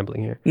 Sorry, I'm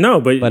rambling here.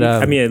 No, but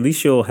I mean, at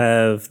least you'll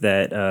have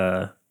that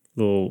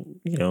little,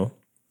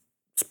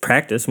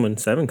 practice when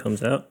 7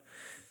 comes out.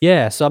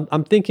 Yeah, so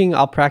I'm thinking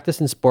I'll practice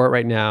in sport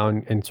right now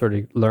and sort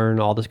of learn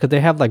all this because they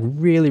have like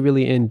really,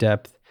 really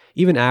in-depth,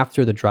 even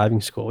after the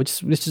driving school,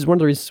 which is one of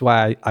the reasons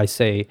why I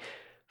say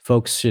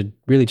folks should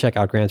really check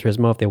out Gran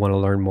Turismo if they want to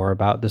learn more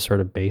about the sort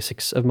of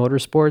basics of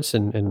motorsports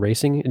and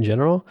racing in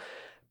general,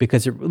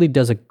 because it really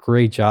does a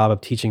great job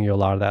of teaching you a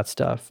lot of that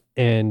stuff.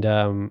 And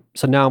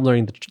so now I'm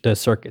learning the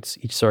circuits,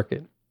 each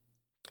circuit,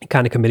 and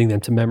kind of committing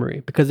them to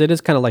memory because it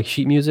is kind of like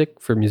sheet music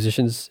for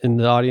musicians in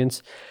the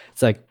audience.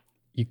 It's like,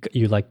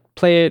 you like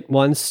play it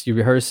once, you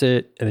rehearse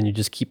it, and then you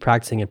just keep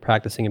practicing and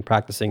practicing and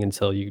practicing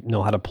until you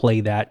know how to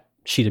play that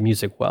sheet of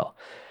music well.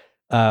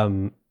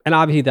 And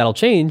obviously that'll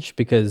change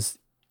because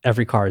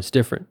every car is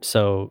different.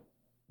 So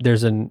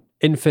there's an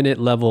infinite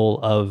level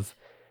of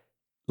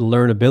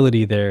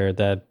learnability there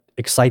that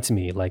excites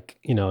me. Like,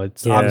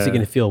 it's obviously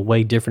going to feel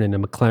way different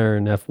in a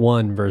McLaren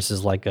F1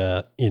 versus like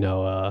a,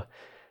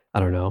 I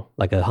don't know,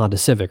 like a Honda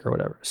Civic or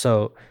whatever.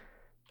 So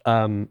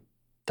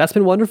that's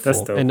been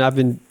wonderful. And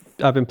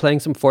I've been playing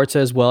some Forza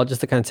as well,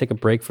 just to kind of take a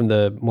break from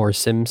the more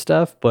sim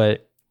stuff.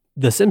 But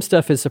the sim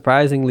stuff is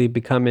surprisingly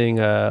becoming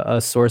a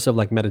source of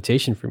like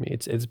meditation for me.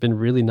 It's been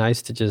really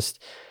nice to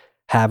just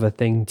have a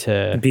thing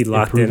to Be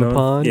locked improve in on.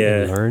 upon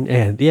Yeah. and learn,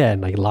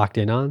 and like locked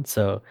in on.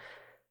 So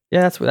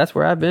yeah, that's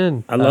where I've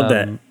been. I love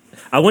that.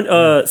 I went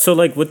so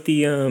like with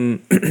the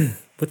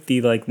with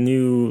the like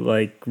new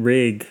like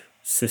rig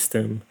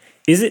system,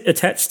 is it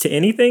attached to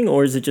anything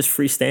or is it just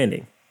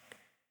freestanding?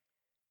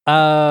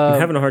 I'm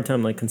having a hard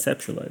time like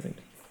conceptualizing.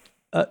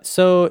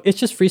 So it's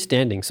just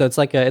freestanding. So it's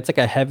like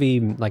a heavy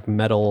like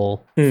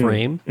metal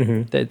frame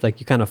that like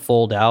you kind of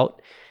fold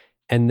out,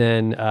 and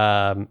then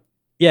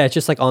yeah, it's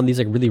just like on these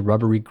like really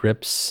rubbery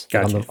grips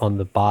Gotcha. on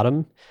the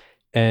bottom,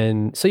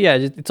 and so yeah,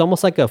 it's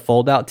almost like a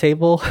fold out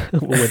table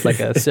with like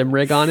a sim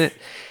rig on it,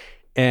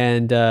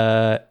 and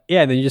yeah,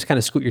 then you just kind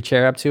of scoot your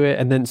chair up to it,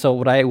 and then so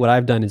what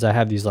I've done is I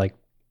have these like,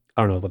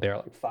 I don't know what they are,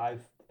 like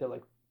they're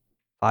like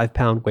 5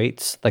 pound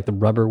weights, like the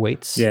rubber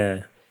weights.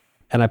 Yeah.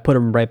 And I put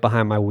them right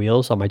behind my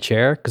wheels on my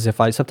chair, because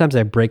sometimes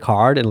I brake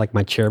hard and like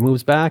my chair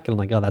moves back, and I'm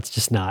like, oh, that's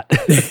just not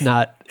that's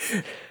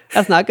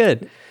not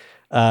good.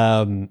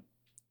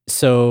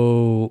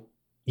 So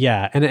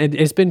yeah, and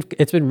it's been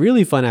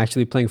really fun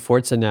actually playing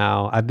Forza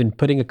now. I've been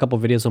putting a couple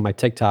videos on my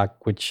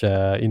TikTok, which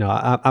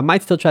I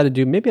might still try to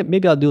do.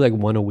 Maybe I'll do like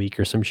one a week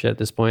or some shit at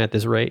this point, at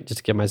this rate, just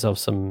to give myself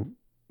some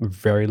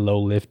very low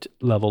lift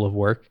level of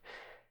work.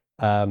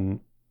 But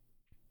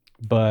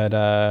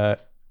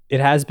it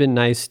has been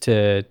nice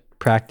to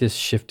practice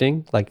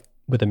shifting like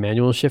with a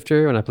manual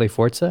shifter when I play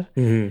Forza.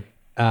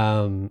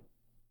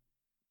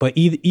 But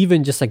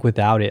even just like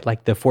without it,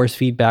 like the force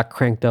feedback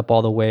cranked up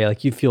all the way,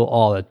 like you feel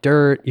all the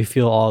dirt, you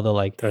feel all the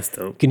like, that's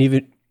dope.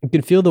 You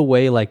can feel the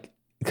way, like,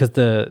 because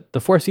the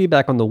force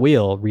feedback on the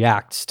wheel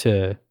reacts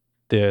to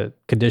the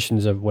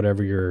conditions of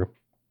whatever you're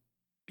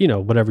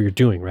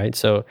doing, right?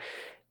 So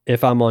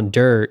if I'm on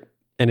dirt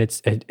and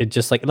it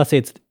just like, let's say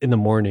it's in the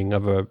morning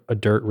of a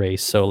dirt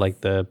race, so like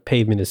the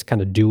pavement is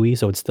kind of dewy,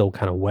 so it's still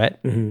kind of wet.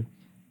 If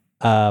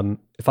I'm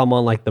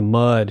on like the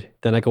mud,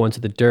 then I go into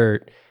the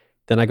dirt,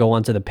 then I go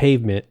onto the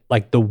pavement,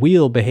 like the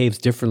wheel behaves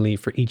differently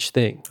for each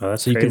thing. Oh,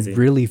 that's so you crazy. can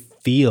really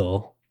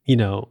feel,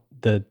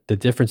 the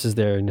differences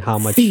there and how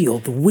much feel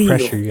the wheel.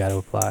 Pressure you got to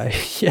apply.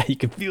 Yeah, you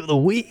can feel the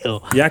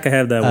wheel. Yeah, I can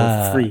have that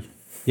one for free.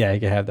 Yeah,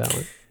 you can have that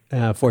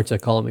one. Forza,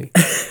 call me.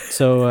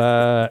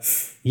 So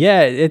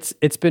yeah,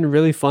 it's been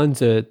really fun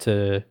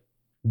to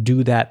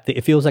do that.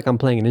 It feels like I'm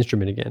playing an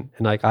instrument again,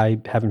 and like I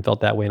haven't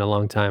felt that way in a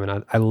long time.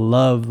 And I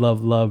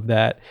love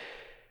that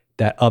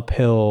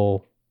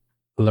uphill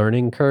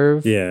learning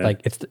curve. Yeah,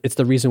 like it's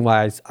the reason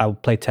why I'll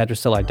play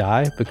Tetris till I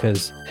die,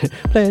 because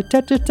play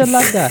Tetris till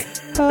I die.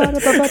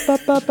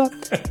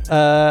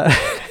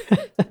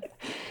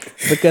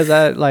 Because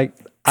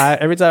I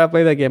every time I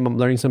play that game, I'm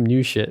learning some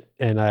new shit,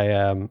 and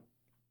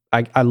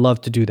I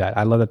love to do that.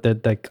 I love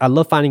that. I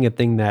love finding a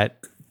thing that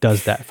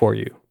does that for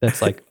you.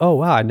 That's like, oh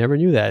wow, I never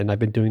knew that, and I've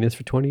been doing this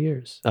for 20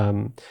 years. I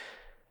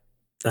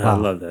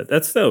love that.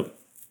 That's dope.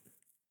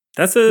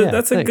 That's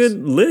a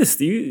good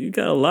list. You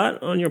got a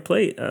lot on your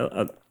plate.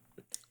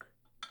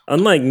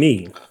 Unlike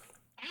me,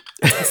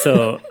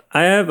 so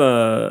I've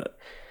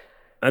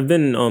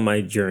been on my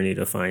journey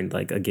to find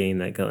like a game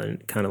that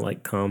kind of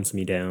like calms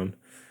me down.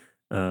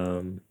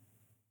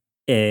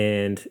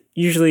 And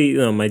usually,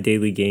 my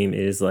daily game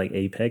is like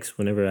Apex.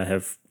 Whenever I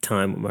have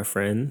time with my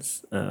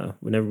friends,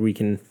 whenever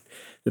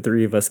the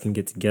three of us can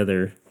get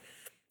together,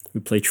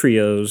 we play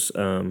trios.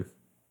 And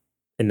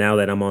now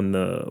that I'm on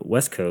the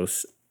West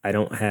Coast, I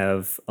don't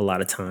have a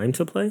lot of time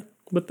to play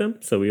with them,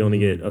 so we only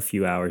get a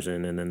few hours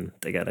in, and then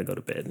they gotta go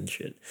to bed and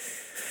shit.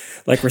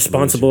 Like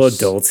responsible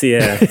adults,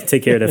 yeah,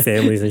 take care of their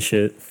families and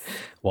shit.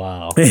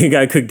 Wow, you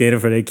gotta cook dinner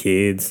for their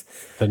kids.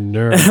 The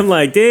nerve! I'm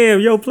like,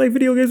 damn, yo, play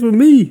video games with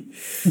me,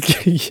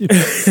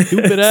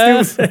 stupid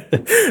ass,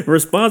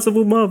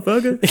 responsible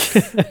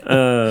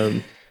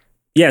motherfucker.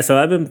 Yeah,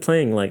 so I've been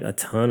playing like a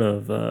ton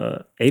of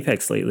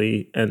Apex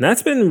lately, and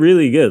that's been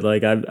really good.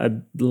 Like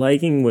I'm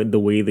liking the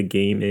way the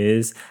game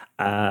is.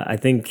 I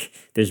think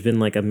there's been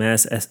like a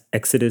mass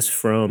exodus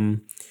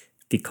from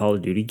the Call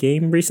of Duty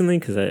game recently,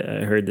 because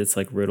I heard it's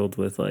like riddled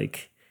with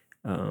like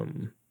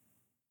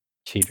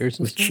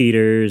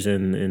cheaters,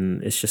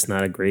 and it's just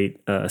not a great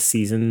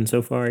season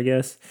so far, I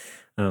guess.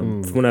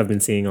 From what I've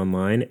been seeing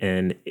online,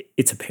 and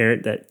it's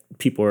apparent that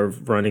people are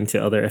running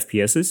to other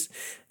FPSs,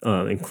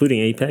 including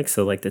Apex.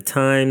 So like the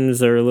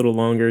times are a little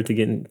longer to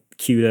get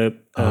queued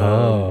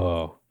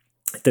up.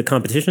 The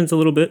competition's a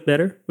little bit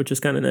better, which is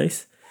kind of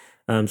nice.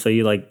 So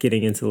you like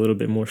getting into a little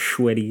bit more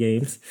sweaty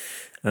games.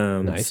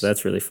 Nice. So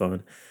that's really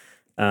fun.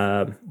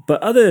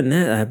 But other than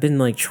that, I've been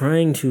like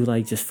trying to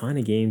like just find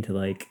a game to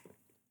like,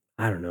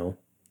 I don't know,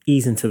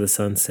 ease into the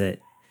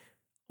sunset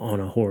on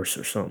a horse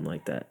or something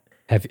like that.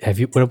 Have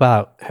you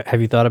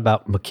thought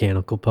about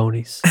mechanical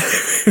ponies?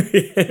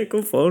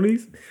 Mechanical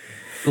ponies?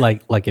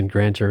 Like in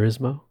Gran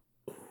Turismo?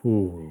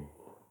 Ooh.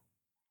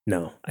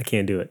 No, I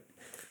can't do it.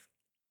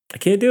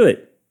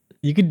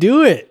 You could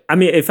do it. I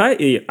mean,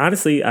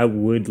 honestly, I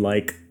would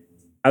like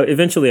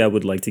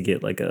to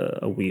get like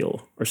a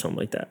wheel or something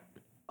like that.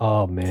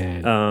 Oh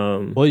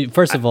man. Well,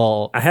 first of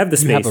all, I have the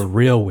space. You have a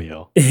real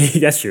wheel.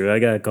 That's true. I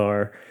got a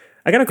car,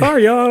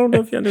 y'all. I don't know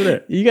if y'all knew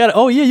that. You got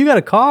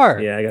a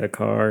car. Yeah, I got a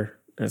car.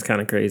 That's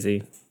kind of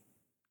crazy.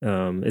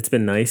 It's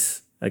been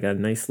nice. I got a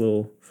nice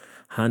little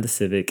Honda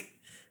Civic.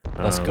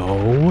 Let's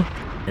go.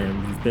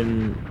 And we've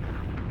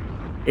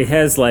been. It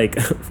has like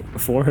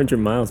 400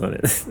 miles on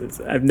it.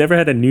 I've never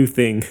had a new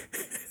thing.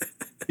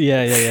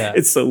 Yeah.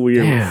 It's so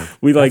weird. Damn,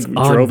 we like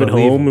drove it home and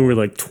unbelievable. we're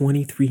like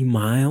 23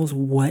 miles.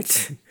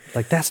 What?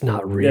 Like that's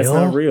not real. That's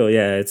not real.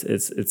 Yeah,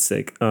 it's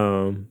sick.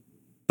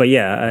 But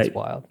yeah, That's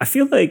wild. I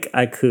feel like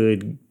I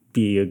could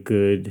be a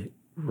good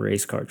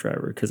race car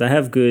driver because I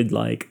have good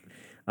like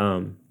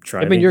driving.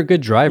 I mean, you're a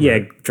good driver. Yeah,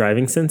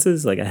 driving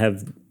senses. Like I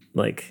have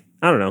like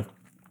I don't know.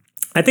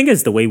 I think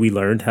it's the way we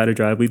learned how to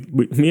drive.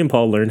 Me and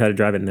Paul learned how to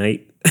drive at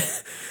night.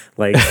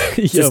 Like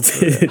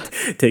just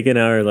taking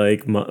our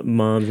like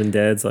moms and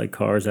dads like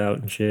cars out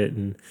and shit,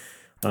 and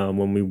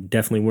when we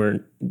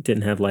definitely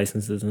didn't have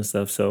licenses and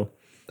stuff. So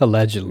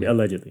Allegedly.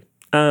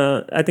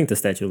 I think the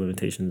statute of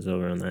limitations is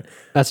over on that.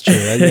 That's true.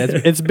 Yeah,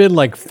 it's been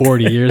like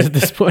 40 years at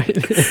this point.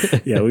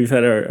 Yeah, we've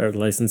had our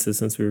licenses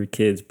since we were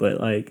kids, but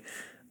like,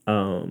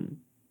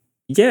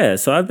 yeah.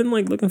 So I've been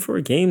like looking for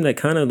a game that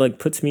kind of like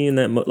puts me in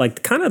that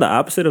like kind of the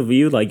opposite of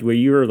you, like where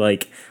you were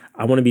like,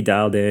 I want to be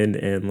dialed in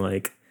and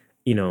like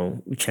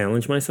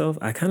challenge myself.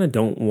 I kind of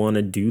don't want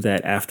to do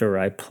that after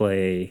I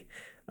play.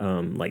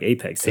 Like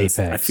Apex.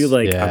 I feel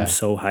like I'm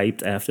so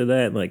hyped after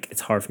that. Like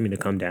it's hard for me to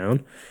come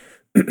down.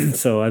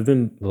 So I've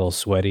been a little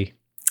sweaty.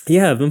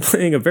 Yeah, I've been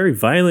playing a very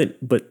violent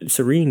but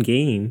serene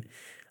game.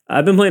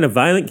 I've been playing a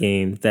violent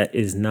game that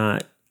is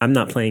not. I'm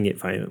not playing it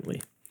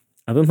violently.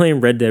 I've been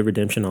playing Red Dead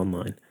Redemption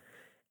Online,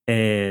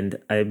 and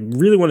I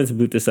really wanted to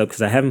boot this up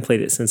because I haven't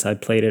played it since I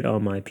played it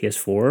on my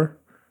PS4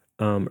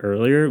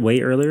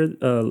 way earlier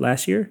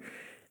last year.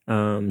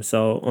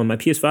 So on my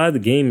PS5, the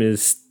game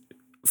is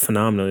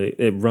phenomenal.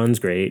 It runs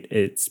great.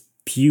 It's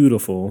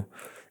beautiful.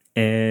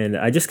 And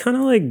I just kind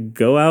of like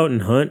go out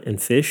and hunt and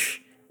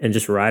fish and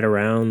just ride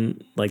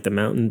around like the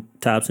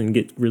mountaintops and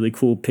get really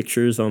cool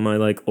pictures on my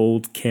like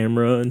old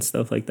camera and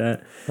stuff like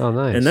that. Oh,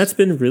 nice. And that's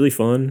been really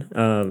fun.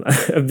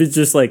 I've been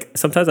just like,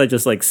 sometimes I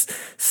just like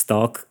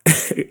stalk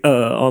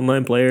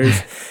online players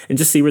and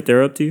just see what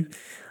they're up to.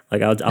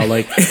 Like I'll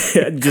like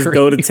just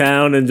go to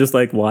town and just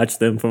like watch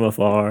them from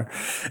afar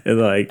and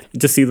like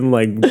just see them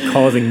like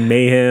causing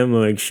mayhem,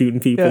 like shooting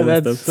people. Yeah, and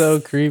that's stuff. so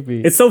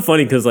creepy. It's so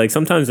funny because like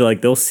sometimes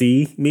they'll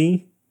see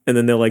me and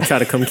then they'll like try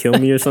to come kill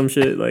me or some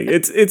shit. Like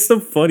it's the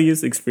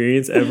funniest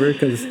experience ever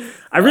because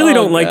I really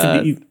don't like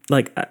to be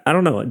like I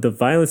don't know, the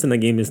violence in that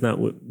game is not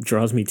what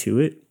draws me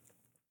to it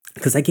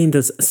because that game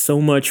does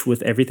so much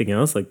with everything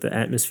else, like the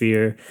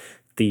atmosphere,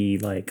 the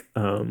like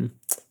the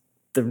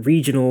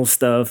regional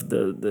stuff,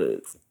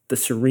 the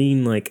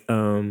serene like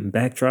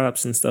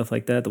backdrops and stuff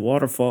like that, the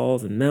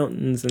waterfalls and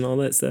mountains and all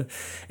that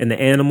stuff, and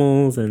the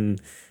animals, and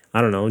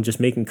I don't know, just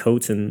making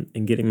coats and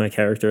getting my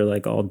character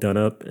like all done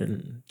up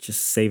and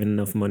just saving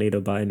enough money to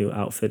buy a new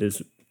outfit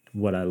is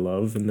what I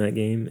love in that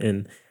game.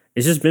 And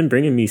it's just been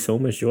bringing me so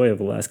much joy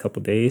over the last couple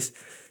of days.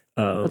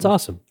 That's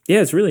awesome.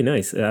 Yeah, it's really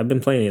nice. I've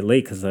been playing it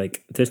late because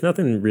like there's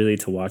nothing really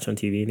to watch on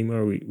TV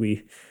anymore.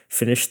 We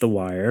finished The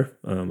Wire.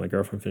 My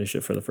girlfriend finished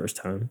it for the first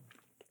time.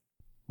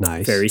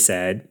 Nice. Very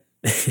sad.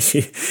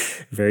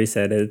 Very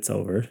sad that it's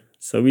over.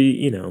 So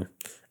it's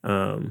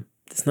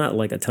not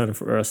like a ton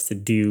for us to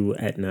do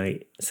at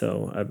night.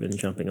 So I've been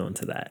jumping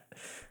onto that.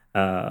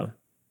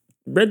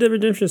 Red Dead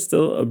Redemption is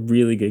still a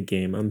really good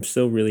game. I'm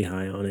still really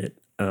high on it.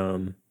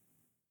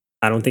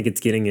 I don't think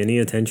it's getting any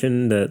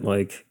attention that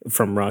like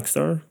from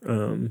Rockstar.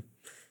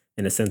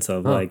 In a sense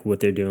of like what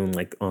they're doing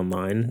like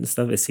online and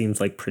stuff. It seems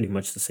like pretty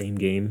much the same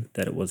game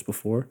that it was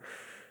before.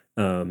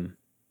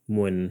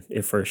 When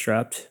it first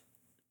dropped.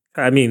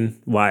 I mean,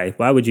 why?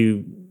 Why would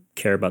you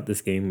care about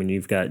this game when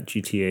you've got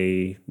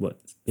GTA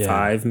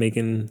 5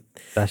 making?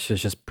 That's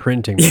just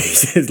printing.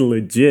 It's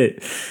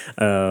legit.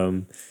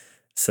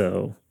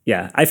 So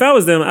yeah, if I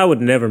was them, I would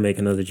never make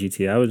another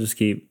GTA. I would just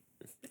keep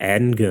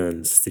adding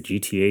guns to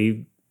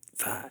GTA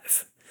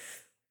 5.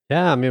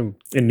 Yeah, I mean,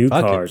 and new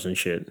cars and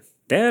shit.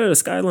 They added a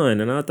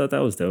Skyline, and I thought that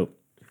was dope.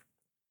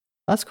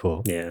 That's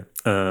cool. Yeah,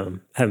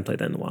 haven't played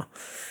that in a while,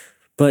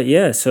 but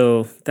yeah.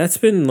 So that's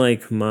been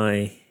like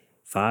my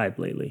vibe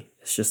lately.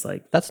 It's just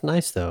like that's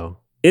nice though.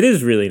 It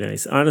is really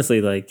nice.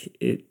 Honestly, like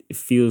it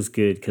feels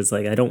good because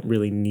like I don't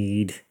really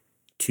need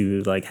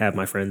to like have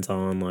my friends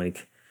on,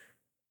 like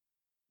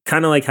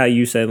kind of like how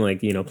you said, like,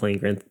 playing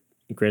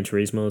Gran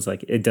Turismo is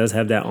like it does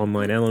have that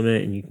online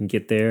element and you can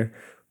get there,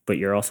 but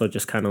you're also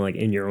just kind of like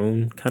in your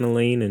own kind of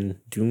lane and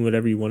doing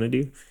whatever you want to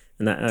do.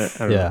 And that I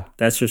don't know.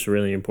 That's just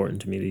really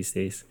important to me these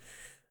days.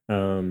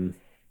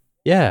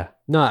 Yeah.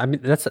 No, I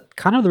mean, that's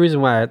kind of the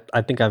reason why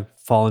I think I've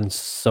fallen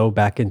so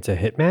back into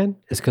Hitman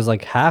is because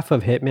like half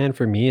of Hitman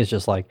for me is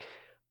just like,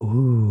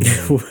 ooh.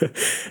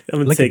 I'm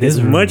going to take as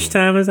much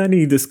time as I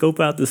need to scope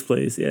out this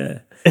place.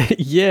 Yeah.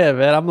 Yeah,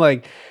 man. I'm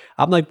like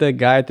the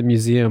guy at the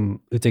museum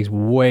who takes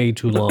way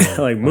too long.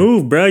 Like,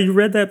 move, bro. You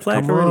read that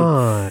plaque already.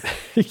 On.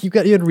 you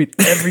had to read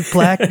every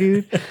plaque,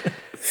 dude.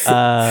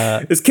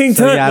 It's King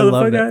Tut,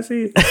 motherfucker. I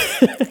see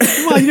it.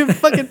 Come on, you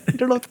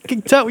don't know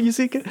King Tut when you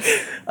see it.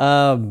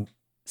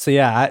 So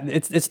yeah,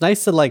 it's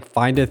nice to like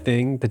find a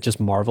thing to just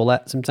marvel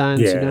at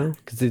sometimes, you Yeah. know,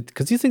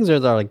 because these things are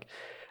like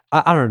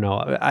I don't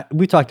know.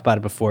 We talked about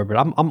it before, but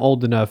I'm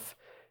old enough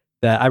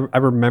that I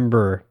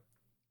remember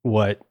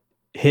what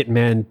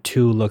Hitman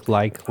 2 looked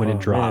like when it Oh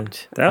man,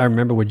 dropped. I that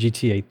remember what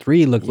GTA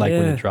 3 looked like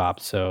when it yeah.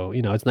 dropped. So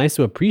you know, it's nice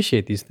to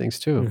appreciate these things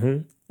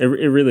too. It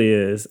really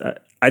is.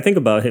 I think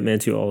about Hitman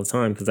 2 all the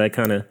time because I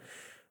kind of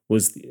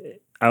was.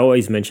 I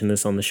always mention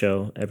this on the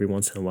show every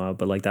once in a while,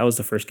 but like that was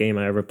the first game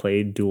I ever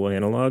played dual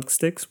analog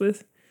sticks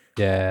with.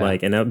 Yeah,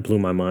 Like, and that blew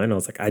my mind. I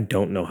was like, I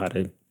don't know how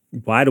to.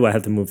 Why do I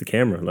have to move the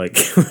camera? Like,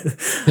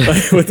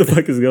 like what the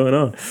fuck is going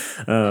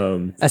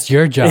on? that's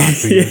your job.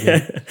 Video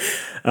game.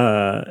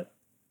 Yeah.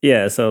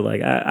 Yeah. So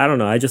like, I don't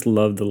know. I just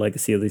love the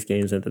legacy of these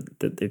games and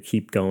that they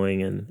keep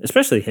going, and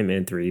especially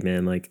Hitman 3,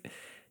 man. Like,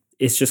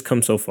 it's just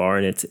come so far,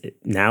 and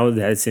now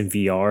that it's in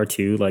VR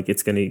too. Like,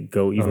 it's gonna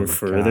go Oh even my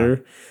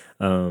further.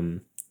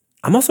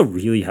 I'm also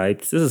really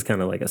hyped. This is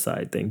kind of like a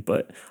side thing,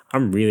 but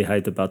I'm really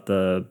hyped about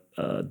the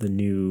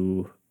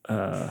new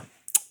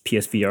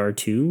PSVR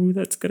 2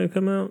 that's gonna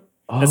come out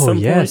at Oh some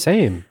yeah, point.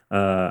 same.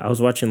 I was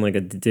watching like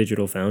a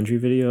Digital Foundry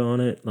video on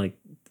it like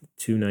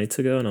 2 nights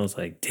ago, and I was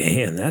like,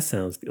 "Damn, that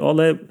sounds all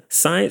that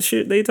science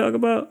shit they talk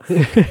about. I'm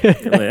like,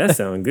 that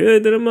sounds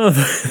good to the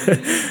mother."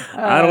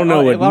 I don't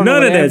know what I don't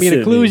none of that ambient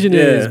shit occlusion means.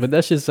 is, Yeah. but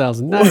that shit sounds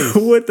nice.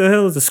 What the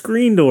hell is a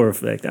screen door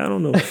effect? I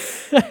don't know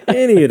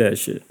any of that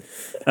shit.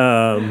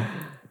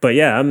 But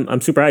yeah, I'm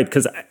super hyped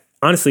because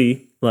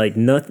honestly, like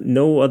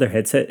no other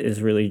headset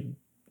is really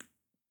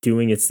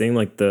doing its thing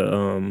like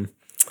the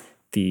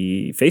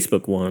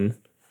Facebook one.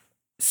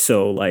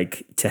 So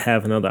like to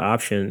have another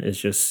option is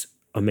just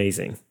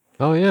amazing.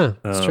 Oh yeah,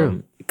 it's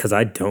true. Because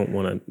I don't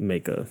want to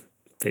make a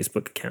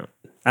Facebook account.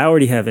 I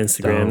already have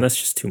Instagram. Don't. That's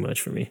just too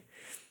much for me.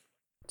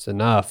 It's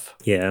enough.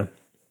 Yeah.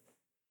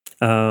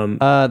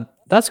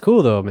 That's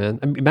cool though, man.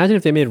 I mean, imagine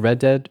if they made Red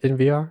Dead in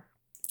VR.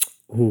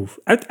 Oof.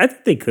 I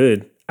think they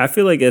could. I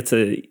feel like it's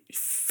a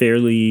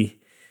fairly,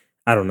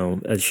 I don't know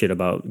a shit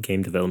about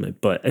game development,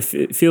 but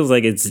it feels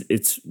like it's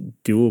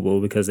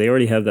doable because they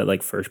already have that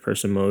like first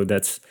person mode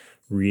that's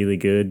really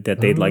good that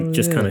they'd like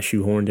just kind of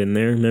shoehorned in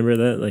there. Remember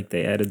that? Like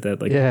they added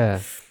that like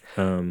Yeah.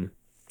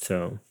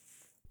 So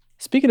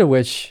Speaking of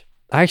which,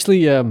 I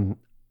actually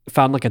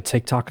found like a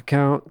TikTok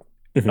account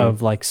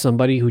of like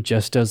somebody who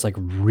just does like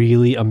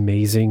really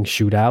amazing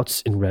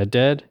shootouts in Red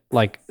Dead,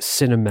 like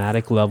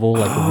cinematic level,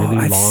 like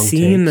really I've long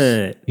seen takes.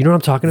 that. You know what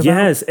I'm talking about?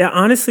 Yes.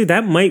 Honestly,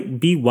 that might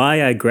be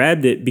why I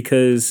grabbed it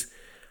because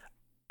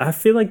I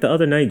feel like the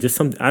other night, just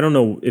some, I don't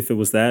know if it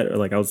was that or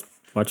like I was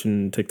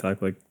watching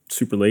TikTok like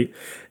super late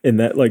and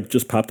that like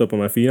just popped up on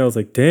my feed. I was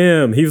like,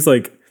 damn, he was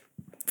like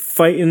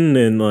fighting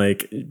and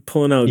like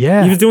pulling out.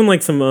 Yeah. He was doing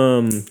like some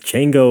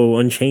Django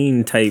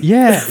Unchained type.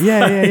 Yeah.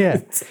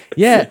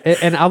 Yeah.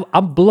 And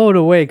I'm blown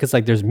away because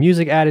like there's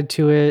music added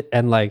to it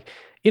and like,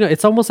 you know,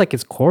 it's almost like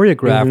it's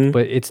choreographed,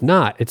 but it's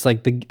not. It's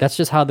like that's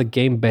just how the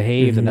game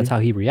behaved and that's how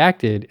he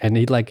reacted. And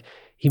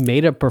he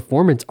made a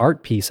performance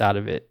art piece out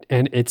of it.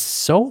 And it's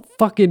so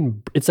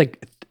it's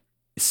like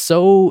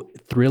so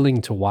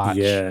thrilling to watch.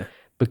 Yeah.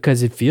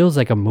 Because it feels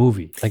like a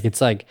movie. Like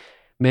it's like,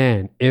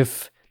 man,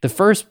 if the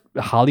first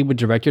Hollywood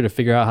director to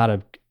figure out how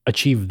to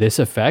achieve this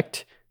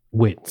effect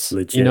wins.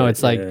 Legit, you know,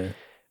 it's like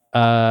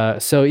yeah.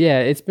 so yeah,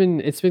 it's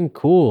been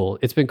cool.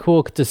 It's been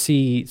cool to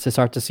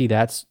start to see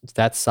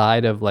that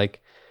side of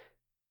like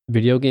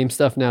video game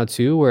stuff now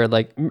too, where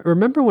like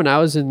remember when I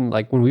was in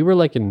like when we were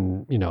like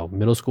in, you know,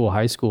 middle school,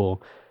 high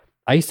school,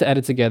 I used to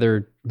edit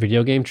together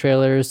video game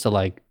trailers to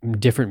like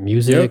different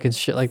music and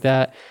shit like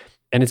that.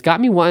 And it's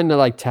got me wanting to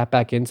like tap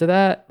back into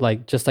that,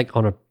 like just like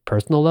on a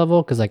personal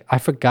level, because like I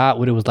forgot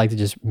what it was like to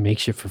just make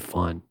shit for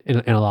fun in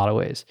a lot of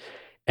ways.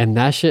 And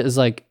that shit is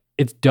like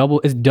it's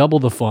double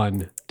the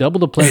fun, double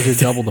the pleasure,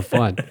 double the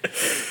fun,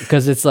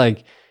 because it's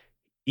like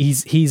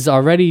he's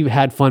already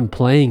had fun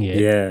playing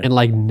it and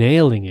like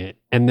nailing it,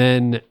 and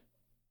then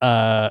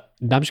I'm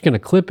just gonna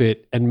clip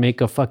it and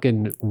make a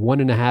fucking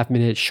 1.5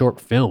 minute short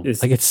film.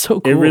 It's so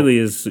cool. It really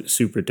is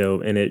super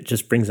dope, and it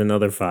just brings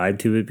another vibe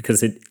to it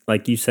because it,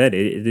 like you said,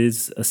 it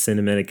is a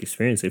cinematic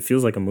experience. It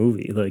feels like a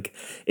movie. Like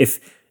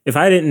if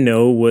I didn't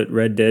know what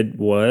Red Dead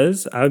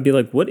was, I would be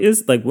like, what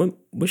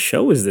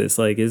show is this?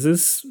 Like, is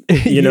this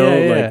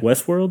like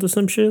Westworld or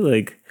some shit?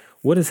 Like,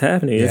 what is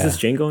happening? Is this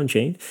Django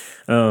Unchained?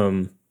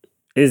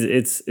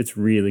 It's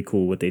really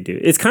cool what they do.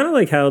 It's kind of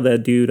like how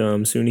that dude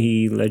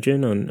Sunhee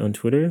Legend on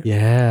Twitter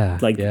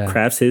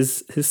crafts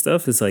his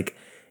stuff. It's like,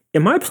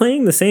 am I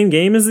playing the same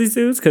game as these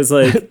dudes? Because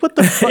like what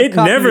the fuck it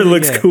never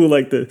looks cool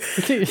like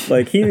the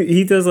like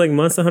he does like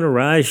Monster Hunter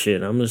Rise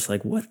shit. I'm just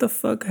like, what the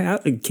fuck? How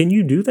can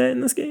you do that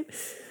in this game?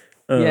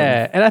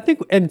 Yeah, and I think,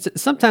 and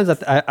sometimes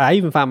I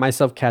even find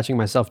myself catching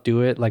myself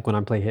do it. Like when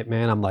I play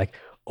Hitman, I'm like,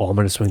 oh, I'm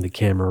gonna swing the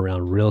camera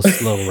around real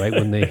slow, right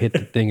when they hit the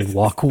thing and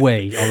walk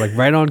away, or like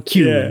right on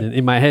cue. Yeah. And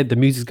in my head, the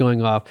music's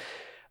going off.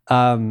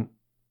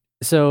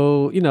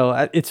 So you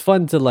know, it's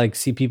fun to like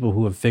see people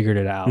who have figured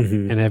it out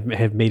and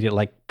have made it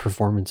like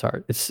performance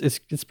art.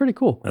 It's pretty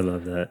cool. I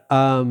love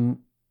that.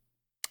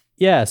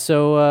 Yeah.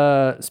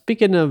 So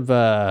speaking of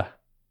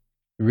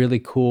really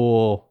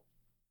cool,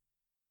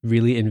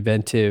 really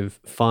inventive,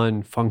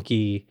 fun,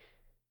 funky,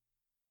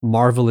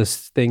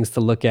 marvelous things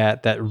to look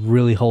at that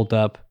really hold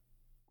up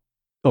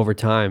over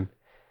time.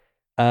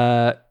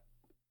 Uh,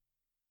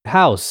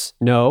 House,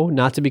 no,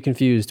 not to be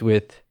confused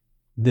with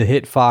the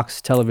hit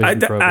Fox television I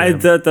program.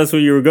 thought that's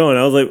where you were going.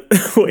 I was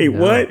like, wait,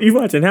 No, what? You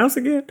watching House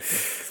again?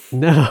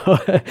 no,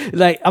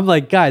 like I'm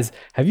like, guys,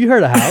 have you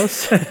heard of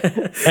House?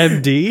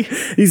 MD.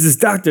 He's this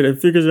doctor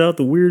that figures out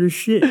the weirdest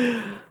shit.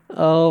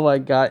 Oh my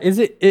god, is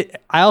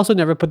it? I also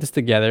never put this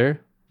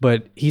together,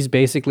 but he's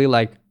basically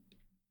like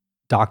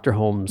Dr.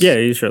 Holmes, Yeah,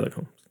 he's Sherlock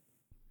Holmes.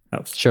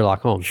 House.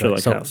 Sherlock Holmes, right? Sherlock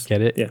So House.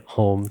 get it? Yeah.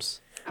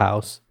 Holmes,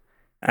 House.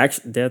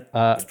 Actually,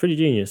 that's pretty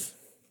genius.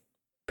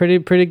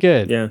 Pretty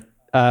good. Yeah.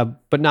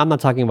 But no, I'm not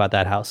talking about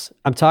that house.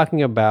 I'm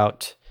talking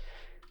about.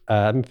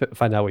 Let me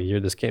find out what year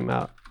this came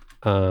out.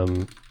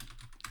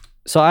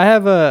 So I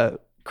have a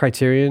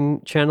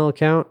Criterion Channel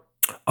account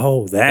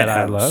Oh, that I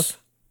house.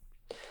 love.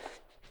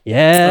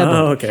 Yeah.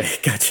 Oh, buddy. okay.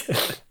 Gotcha.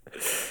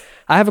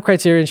 I have a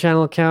Criterion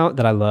Channel account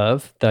that I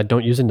love, that I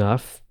don't use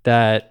enough,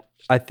 that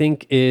I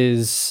think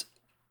is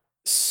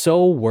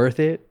so worth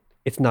it.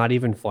 It's not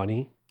even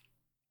funny.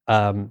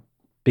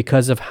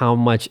 Because of how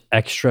much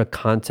extra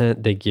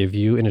content they give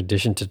you in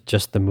addition to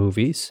just the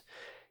movies.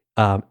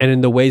 And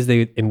in the ways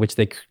in which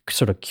they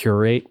sort of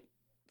curate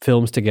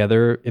films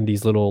together in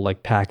these little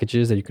like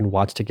packages that you can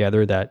watch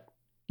together that,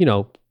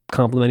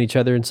 complement each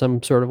other in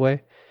some sort of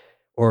way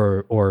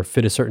or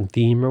fit a certain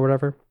theme or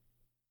whatever.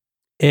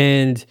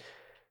 And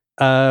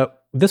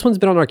this one's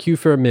been on our queue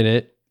for a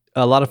minute.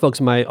 A lot of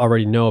folks might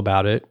already know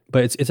about it,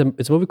 but it's a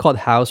movie called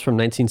House from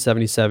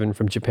 1977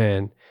 from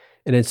Japan.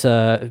 And it's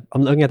I'm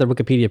looking at the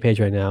Wikipedia page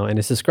right now, and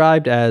it's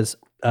described as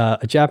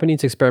a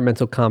Japanese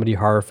experimental comedy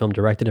horror film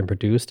directed and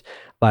produced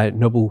by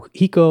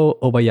Nobuhiko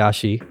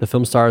Obayashi. The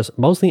film stars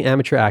mostly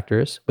amateur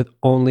actors, with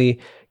only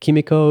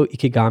Kimiko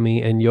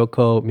Ikegami and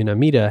Yoko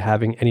Minamida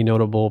having any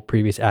notable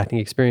previous acting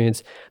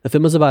experience. The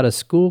film is about a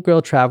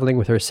schoolgirl traveling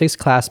with her 6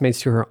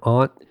 classmates to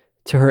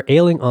her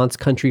ailing aunt's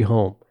country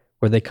home,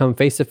 where they come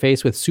face to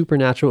face with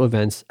supernatural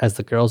events as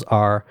the girls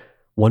are,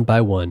 one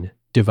by one,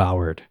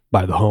 devoured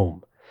by the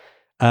home.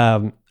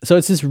 So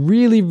it's this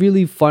really,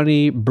 really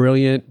funny,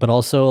 brilliant, but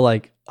also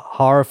like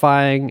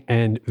horrifying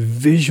and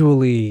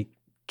visually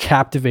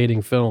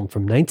captivating film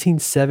from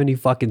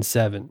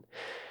 1977.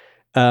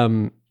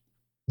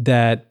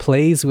 That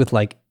plays with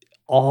like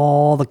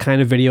all the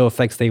kind of video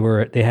effects they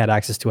had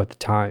access to at the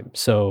time.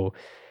 So,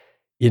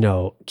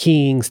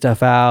 keying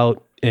stuff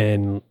out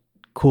and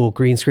cool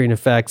green screen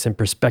effects and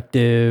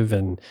perspective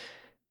and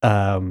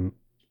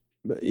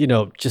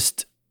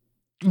just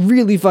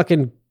really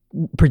fucking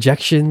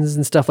projections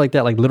and stuff like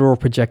that, like literal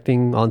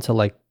projecting onto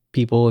like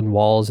people and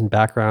walls and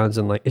backgrounds,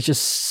 and like it's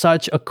just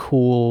such a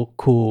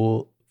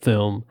cool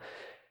film.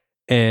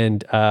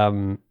 And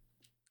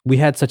we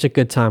had such a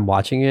good time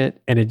watching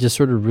it, and it just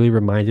sort of really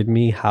reminded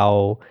me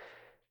how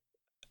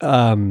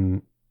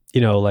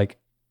like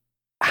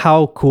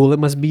how cool it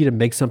must be to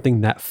make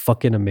something that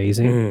fucking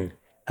amazing.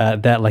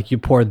 That like you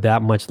poured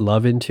that much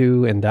love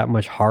into and that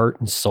much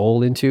heart and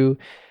soul into,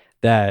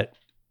 that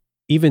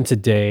even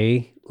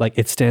today, like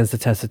it stands the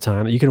test of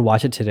time. You can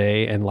watch it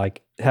today and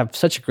like have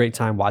such a great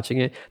time watching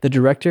it. The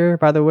director,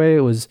 by the way,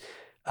 was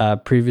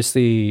previous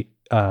to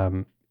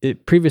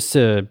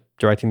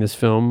directing this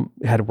film,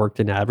 had worked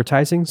in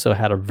advertising, so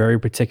had a very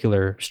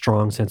particular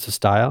strong sense of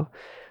style.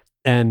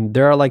 And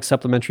there are like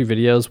supplementary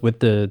videos with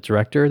the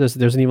director.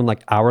 There's an even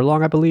like hour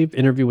long, I believe,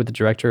 interview with the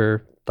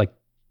director, like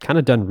kind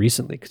of done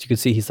recently, because you can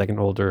see he's like an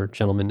older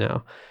gentleman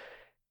now.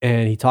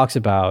 And he talks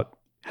about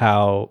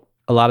how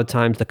a lot of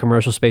times the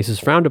commercial space is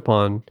frowned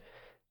upon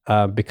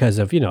because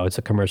of, it's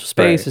a commercial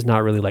space. Right. It's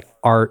not really like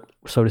art,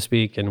 so to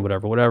speak, and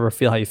whatever,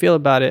 feel how you feel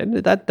about it. And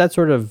that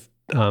sort of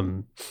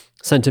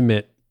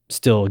sentiment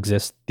still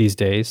exists these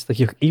days. Like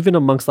even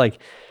amongst like,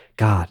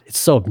 God, it's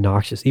so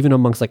obnoxious. Even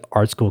amongst like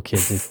art school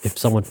kids, if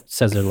someone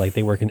says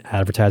they work in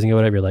advertising or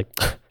whatever, you're like,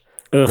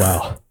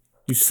 wow,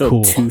 you sell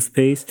cool.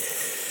 toothpaste.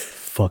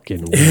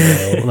 Fucking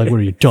weirdo. Like, what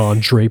are you, Don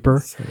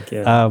Draper?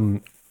 Yeah.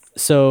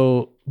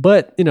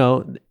 But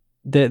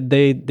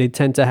they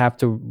tend to have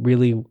to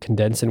really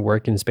condense and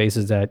work in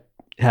spaces that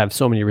have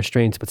so many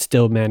restraints, but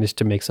still manage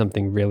to make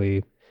something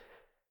really,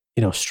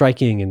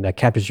 striking and that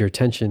captures your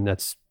attention.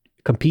 That's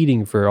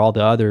competing for all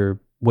the other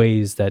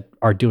ways that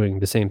are doing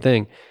the same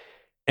thing,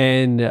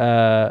 and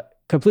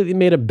completely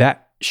made a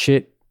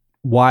batshit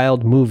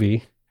wild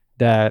movie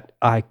that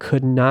I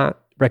could not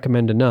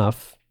recommend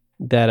enough.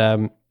 That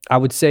I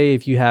would say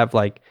if you have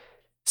like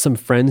some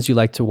friends you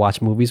like to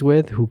watch movies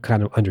with who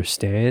kind of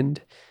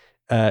understand,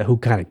 who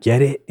kind of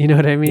get it, you know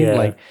what I mean? Yeah.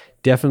 Like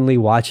definitely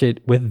watch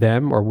it with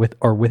them or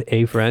with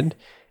a friend.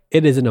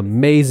 It is an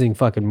amazing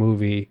fucking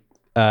movie.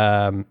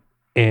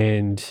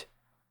 And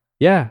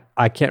yeah,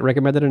 I can't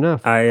recommend it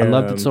enough. I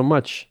loved it so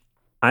much.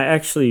 I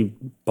actually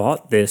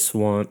bought this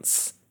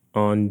once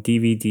on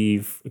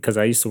DVD because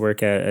I used to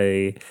work at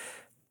a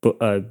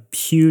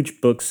huge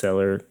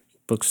bookstore,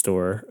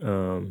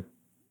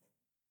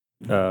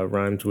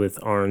 rhymes with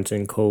Arns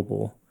and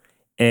Coble.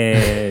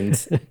 And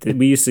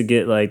we used to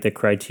get like the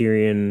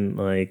Criterion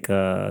like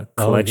Oh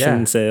collection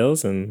yeah.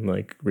 sales and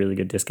like really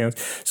good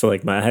discounts. So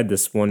like I had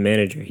this one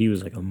manager, he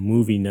was like a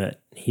movie nut.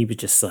 He would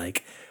just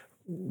like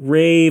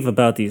rave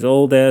about these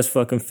old ass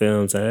fucking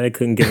films that I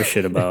couldn't give a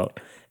shit about.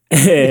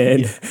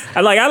 And Yeah.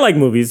 I like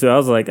movies, so I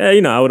was like,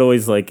 you know, I would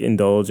always like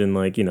indulge and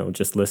like, you know,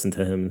 just listen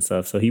to him and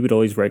stuff. So he would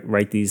always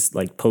write these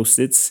like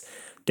post-its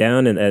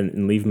down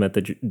and leave them at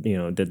the you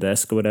know the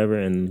desk or whatever.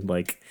 And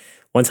like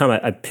one time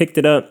I picked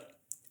it up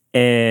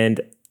and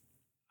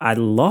I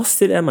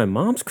lost it at my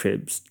mom's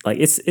cribs. Like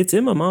it's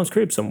in my mom's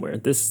crib somewhere.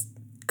 This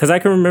because I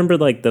can remember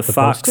like the The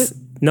Fox. post-it?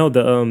 No,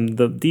 the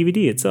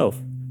DVD itself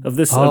Oh, of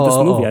this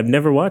oh, movie. oh. I've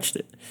never watched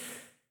it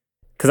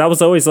because I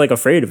was always like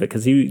afraid of it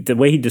because the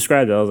way he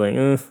described it, I was like,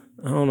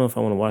 I don't know if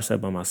I want to watch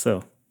that by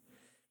myself.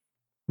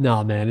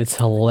 No, man, it's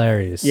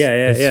hilarious.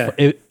 Yeah, yeah,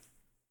 yeah.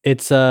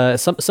 It's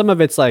some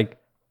of it's like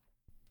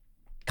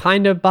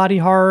kind of body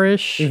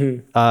horror-ish.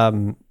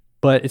 hmm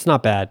But it's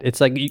not bad. It's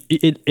like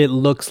it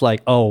looks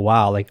like, oh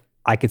wow, like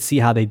I could see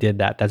how they did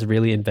that. That's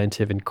really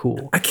inventive and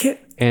cool. I can't.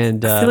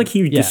 And I feel like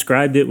he yeah.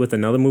 described it with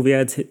another movie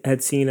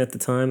had seen at the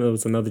time. It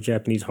was another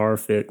Japanese horror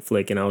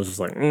flick, and I was just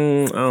like, I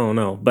don't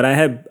know. But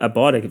I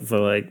bought it for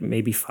like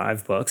maybe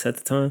 $5 at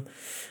the time.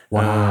 Yeah,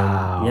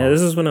 Wow.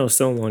 this is when I was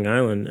still in Long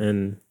Island,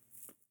 and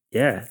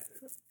yeah,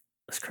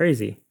 it's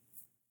crazy.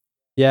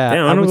 Yeah,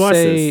 Damn, I I'm would gonna watch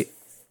say, this.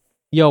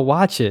 yo,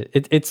 watch it.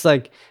 It's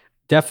like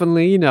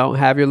definitely,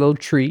 have your little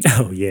treat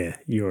Oh yeah,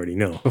 you already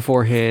know.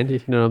 beforehand.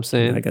 You know what I'm I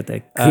saying? got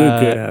that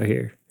good Uh, out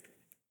here.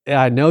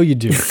 yeah, I know you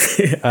do.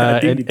 I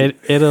do. You do.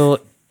 It'll,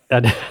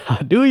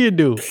 do you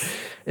do?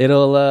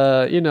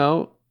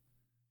 It'll,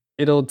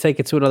 it'll take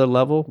it to another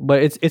level.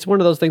 But it's one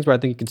of those things where I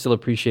think you can still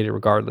appreciate it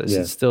regardless. Yeah.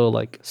 It's still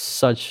like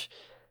such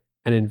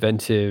an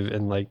inventive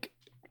and like,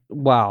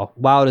 wow,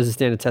 does it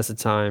stand the test of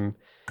time?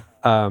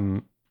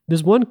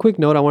 There's one quick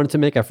note I wanted to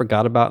make. I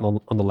forgot about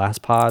on the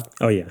last pod.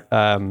 Oh yeah.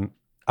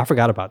 I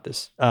forgot about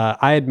this.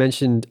 I had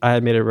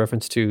made a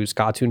reference to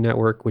Skatoon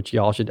Network, which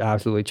y'all should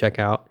absolutely check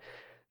out.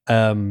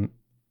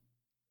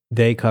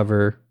 They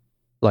cover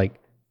like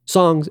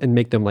songs and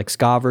make them like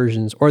ska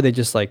versions, or they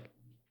just like,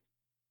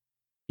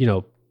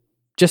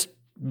 just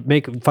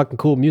make fucking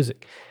cool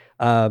music.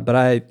 But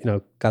I,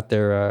 got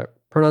their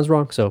pronouns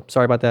wrong, so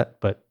sorry about that.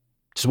 But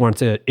just wanted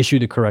to issue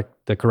the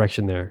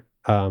correction there.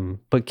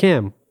 But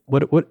Cam,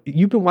 what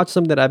you've been watching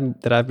something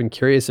that I've been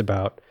curious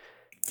about.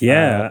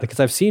 Yeah. Because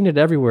I've seen it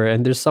everywhere,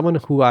 and there's someone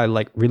who I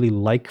really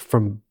like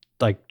from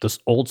like those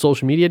old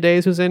social media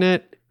days who's in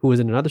it, who was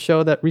in another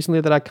show that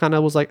recently that I kind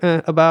of was like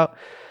about.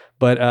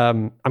 But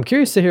I'm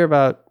curious to hear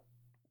about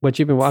what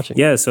you've been watching.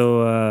 Yeah,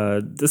 so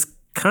this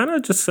kind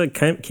of just like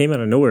came out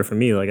of nowhere for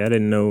me. Like I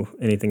didn't know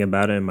anything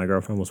about it, and my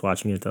girlfriend was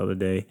watching it the other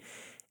day.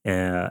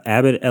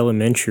 Abbott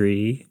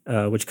Elementary,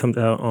 which comes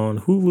out on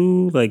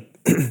Hulu like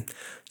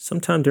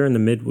sometime during the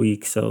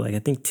midweek. So like I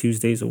think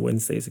Tuesdays or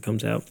Wednesdays it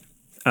comes out.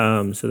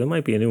 So there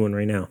might be a new one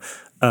right now.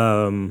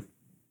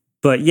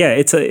 But yeah,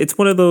 it's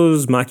one of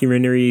those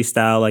mockumentary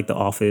style, like The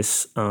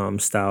Office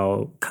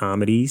style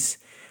comedies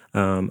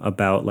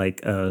about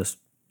like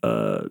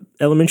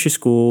elementary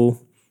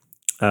school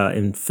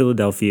in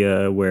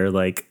Philadelphia where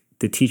like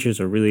the teachers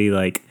are really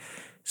like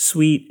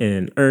sweet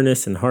and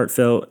earnest and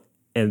heartfelt,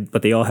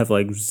 but they all have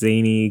like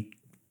zany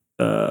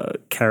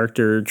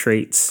character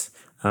traits.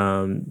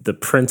 The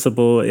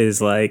principal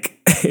is like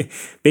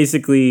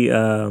basically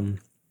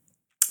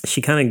she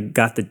kind of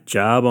got the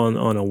job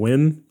on a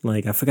whim.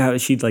 Like I forgot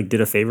she like did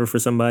a favor for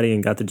somebody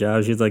and got the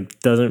job. She's like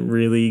doesn't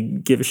really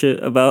give a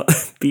shit about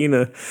being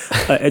a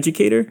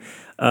educator.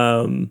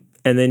 And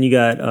then you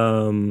got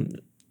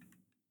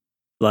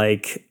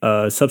like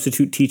a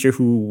substitute teacher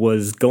who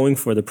was going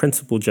for the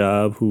principal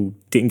job who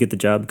didn't get the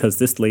job because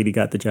this lady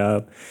got the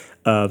job.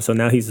 So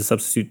now he's a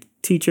substitute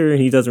teacher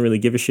and he doesn't really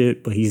give a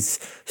shit, but he's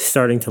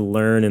starting to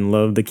learn and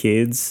love the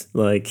kids.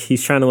 Like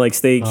he's trying to like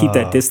keep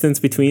that distance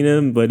between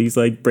them, but he's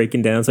like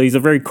breaking down. So he's a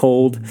very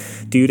cold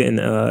dude. And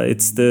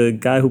it's the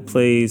guy who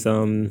plays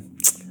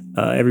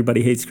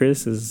Everybody Hates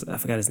Chris. I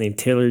forgot his name.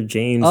 Taylor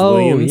James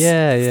Williams.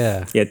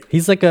 Yeah. Yeah.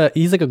 He's like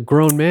a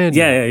grown man.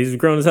 Yeah, he's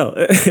grown as hell,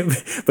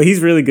 but he's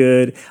really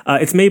good.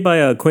 It's made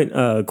by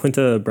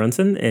Quinta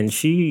Brunson, and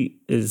she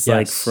is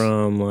like Yes.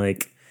 from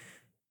like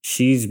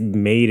she's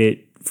made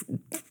it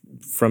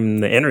from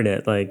the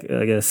internet. Like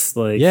I guess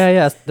like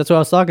Yeah. That's what I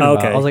was talking about.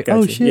 Okay, I was like,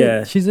 oh gotcha. shit,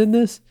 Yeah. she's in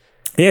this.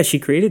 yeah, she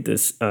created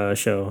this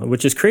show,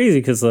 which is crazy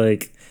because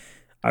like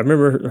I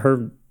remember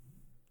her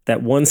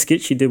that one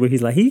skit she did where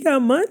he's like, he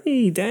got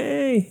money,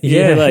 dang.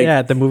 Like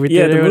at the movie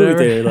yeah, theater. the or movie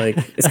whatever. theater. Like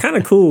it's kind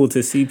of cool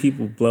to see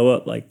people blow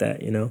up like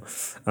that, you know.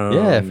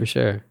 Yeah, for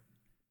sure.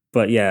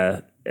 But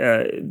yeah,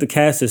 the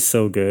cast is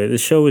so good. The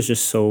show is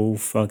just so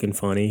fucking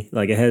funny.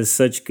 Like it has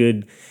such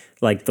good,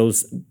 like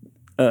those,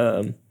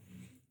 The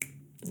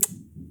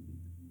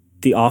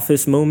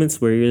Office moments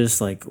where you're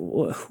just like,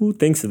 who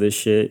thinks of this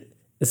shit?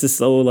 This is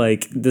so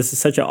like this is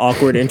such an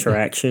awkward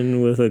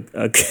interaction with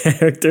a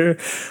character.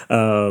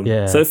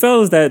 Yeah. So it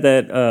follows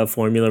that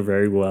formula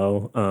very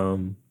well.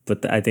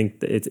 but I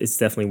think it's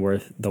definitely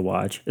worth the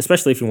watch,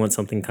 especially if you want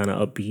something kind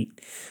of upbeat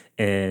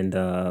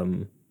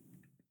and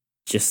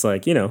just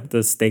like,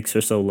 the stakes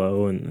are so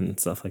low and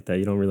stuff like that.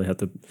 You don't really have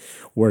to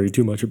worry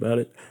too much about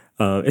it.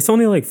 It's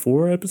only like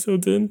 4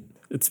 episodes in.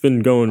 It's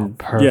been going.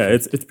 Yeah,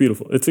 it's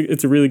beautiful.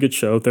 It's a really good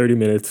show. 30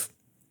 minutes.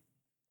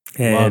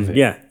 And Love it.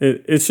 yeah,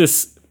 it's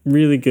just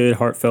really good,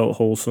 heartfelt,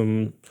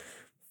 wholesome,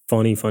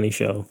 funny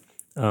show.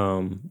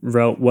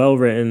 Well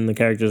written. The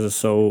characters are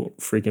so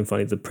freaking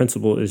funny. The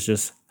principal is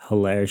just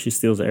hilarious. She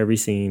steals every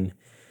scene.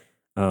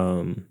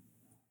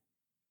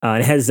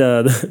 It has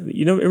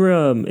remember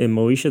in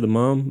Moesha, the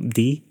mom,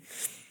 Dee?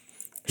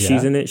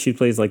 She's in it. She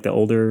plays like the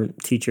older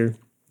teacher.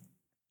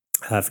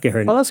 I forget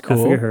her. Oh, that's cool.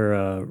 I forget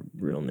her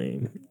real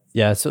name.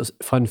 Yeah. So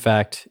fun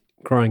fact: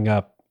 growing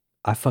up,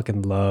 I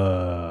fucking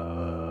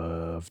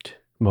loved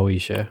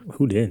Moesha.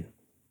 Who did?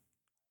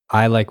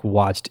 I like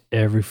watched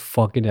every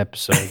fucking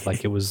episode.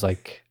 Like it was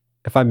like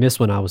if I missed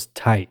one, I was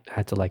tight. I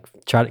had to like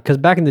try to, because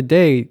back in the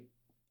day,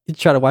 you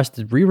try to watch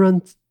the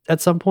reruns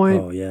at some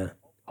point. Oh yeah.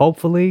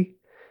 Hopefully.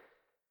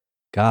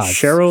 God.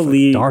 Cheryl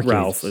Lee Dark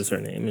Ralph ages. is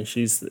her name, and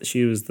she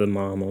was the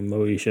mom on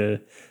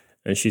Moesha,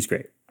 and she's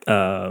great.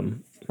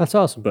 That's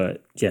awesome.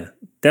 But yeah,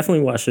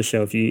 definitely watch the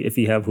show if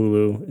you have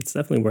Hulu. It's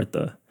definitely worth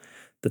the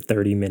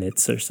 30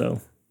 minutes or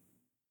so.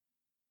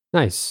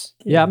 Nice.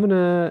 Yeah, I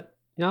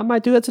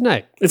might do that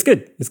tonight. It's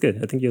good. It's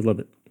good. I think you'll love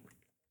it.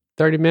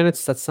 30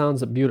 minutes. That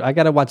sounds beautiful. I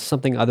gotta watch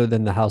something other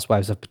than the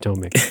Housewives of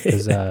Potomac.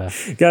 Because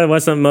gotta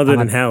watch something other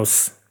than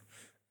House.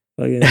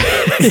 House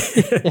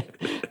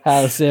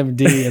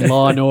MD and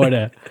Law and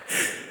Order.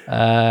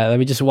 Let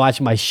me just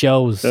watch my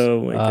shows.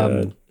 Oh my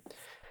god.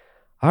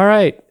 All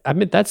right. I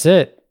mean, that's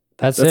it.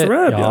 That's it. a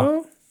wrap, y'all.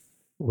 y'all.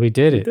 We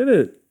did it.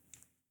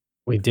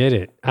 We did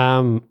it.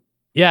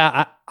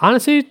 Yeah,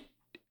 honestly,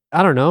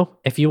 I don't know.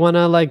 If you want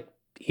to like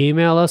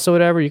email us or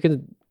whatever, you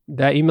can.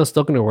 That email's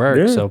still going to work.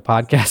 Yeah. So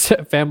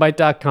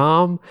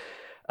podcast@fanbyte.com.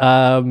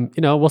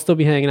 We'll still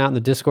be hanging out in the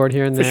Discord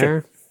here and For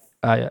there.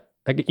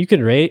 You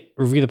can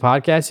review the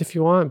podcast if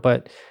you want,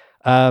 but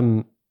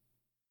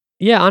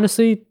yeah,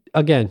 honestly,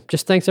 again,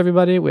 just thanks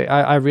everybody.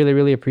 I really,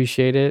 really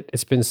appreciate it.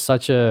 It's been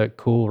such a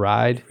cool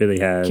ride. It really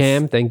has.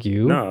 Cam, thank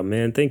you. No,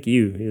 man, thank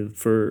you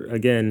for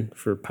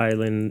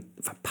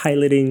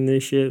piloting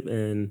this ship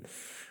and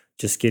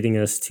just getting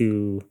us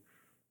to,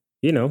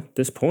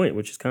 this point,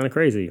 which is kind of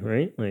crazy,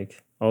 right?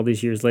 Like all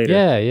these years later.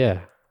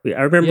 Yeah.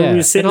 I remember we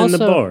were sitting in the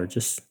bar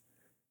just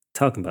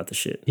talking about the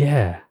shit.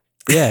 Yeah.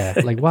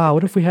 Like, wow,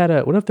 what if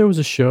there was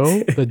a show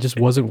that just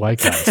wasn't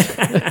White Guys?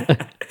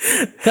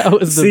 That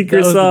was the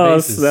secret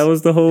sauce. That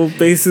was the whole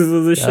basis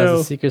of the show. That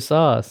was the secret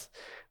sauce.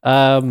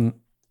 And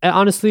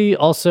honestly,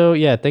 also,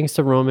 yeah, thanks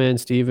to Roman,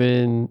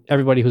 Steven,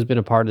 everybody who's been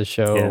a part of the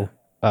show.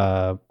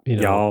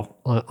 Y'all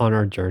on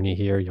our journey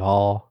here,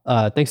 y'all.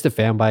 Thanks to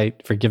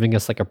Fanbyte for giving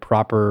us like a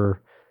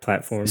proper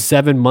platform,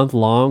 7-month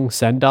long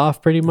send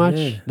off. Pretty much,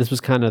 Yeah. This was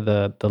kind of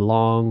the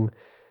long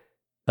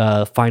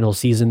final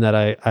season that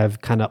I've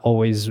kind of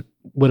always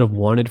would have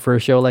wanted for a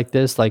show like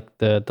this. Like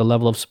the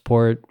level of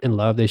support and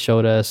love they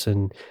showed us,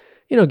 and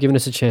giving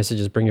us a chance to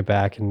just bring it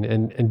back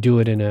and do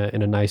it in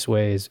a nice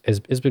way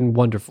has been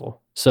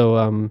wonderful.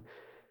 So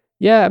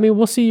yeah, I mean,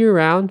 we'll see you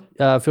around.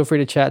 Feel free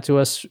to chat to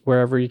us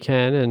wherever you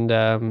can.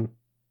 And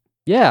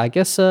yeah, I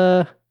guess,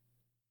 do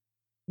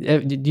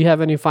you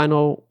have any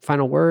final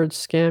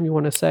words, Scam, you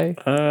want to say?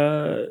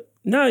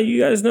 No,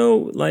 you guys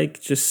know, like,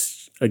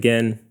 just,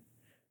 again,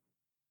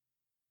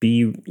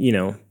 be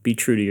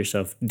true to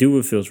yourself. Do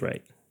what feels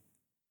right.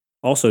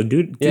 Also,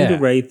 do the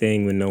right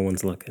thing when no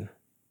one's looking.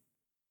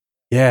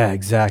 Yeah,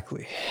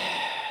 exactly.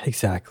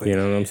 You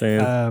know what I'm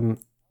saying?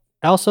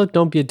 Also,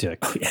 don't be a dick.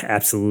 Oh, yeah,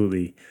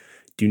 absolutely.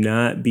 Do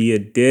not be a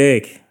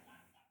dick.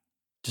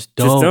 Just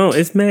don't.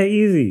 It's mad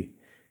easy.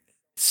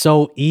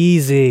 So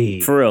easy.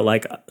 For real.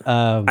 Like,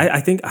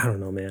 I think, I don't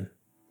know, man.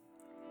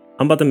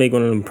 I'm about to make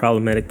one of them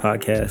problematic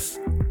podcasts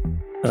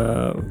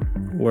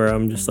where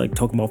I'm just like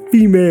talking about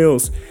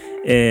females.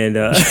 And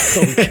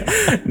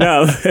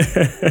no,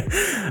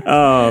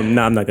 I'm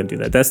not gonna do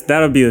that.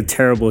 That'll be a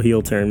terrible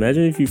heel turn.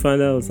 Imagine if you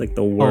find out it's like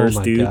the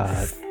worst dude.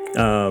 God.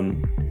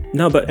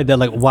 No, but and they're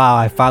like, wow,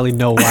 I finally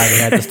know why they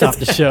had to stop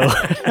the show.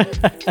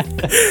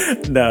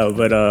 No,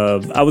 but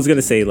I was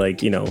gonna say, like,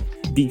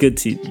 be good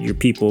to your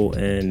people,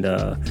 and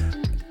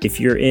if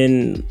you're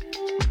in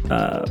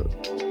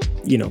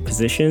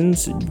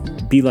positions,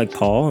 be like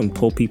Paul and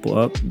pull people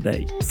up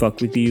that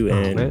fuck with you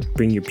and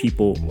bring your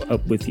people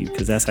up with you,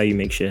 because that's how you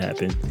make shit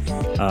happen.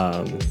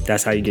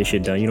 That's how you get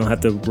shit done. You don't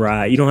have to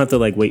ride. You don't have to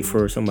like wait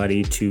for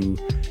somebody to,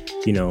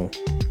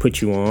 put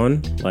you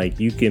on. Like,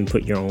 you can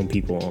put your own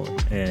people on,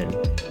 and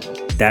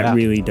that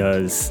really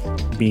does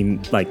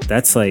mean, like,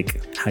 that's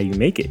like how you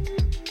make it,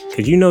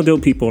 because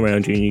dope people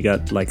around you and you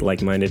got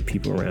like-minded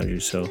people around you.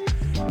 So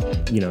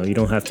you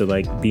don't have to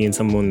like be in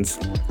someone's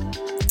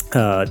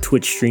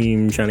Twitch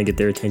stream trying to get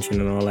their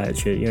attention and all that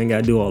shit. You ain't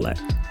gotta do all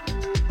that.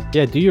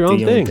 Yeah, do your own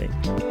thing.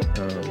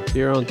 Do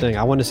your own thing.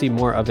 I want to see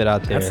more of it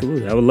out there.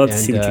 Absolutely. I would love to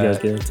see what you guys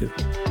get into.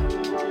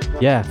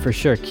 Yeah, for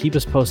sure. Keep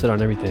us posted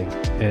on everything.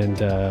 And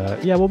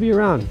yeah, we'll be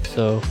around.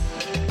 So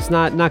it's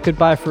not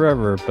goodbye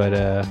forever, but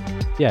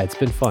yeah, it's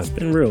been fun. It's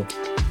been real.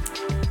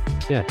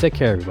 Yeah, take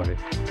care, everybody.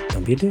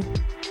 Don't be a dick.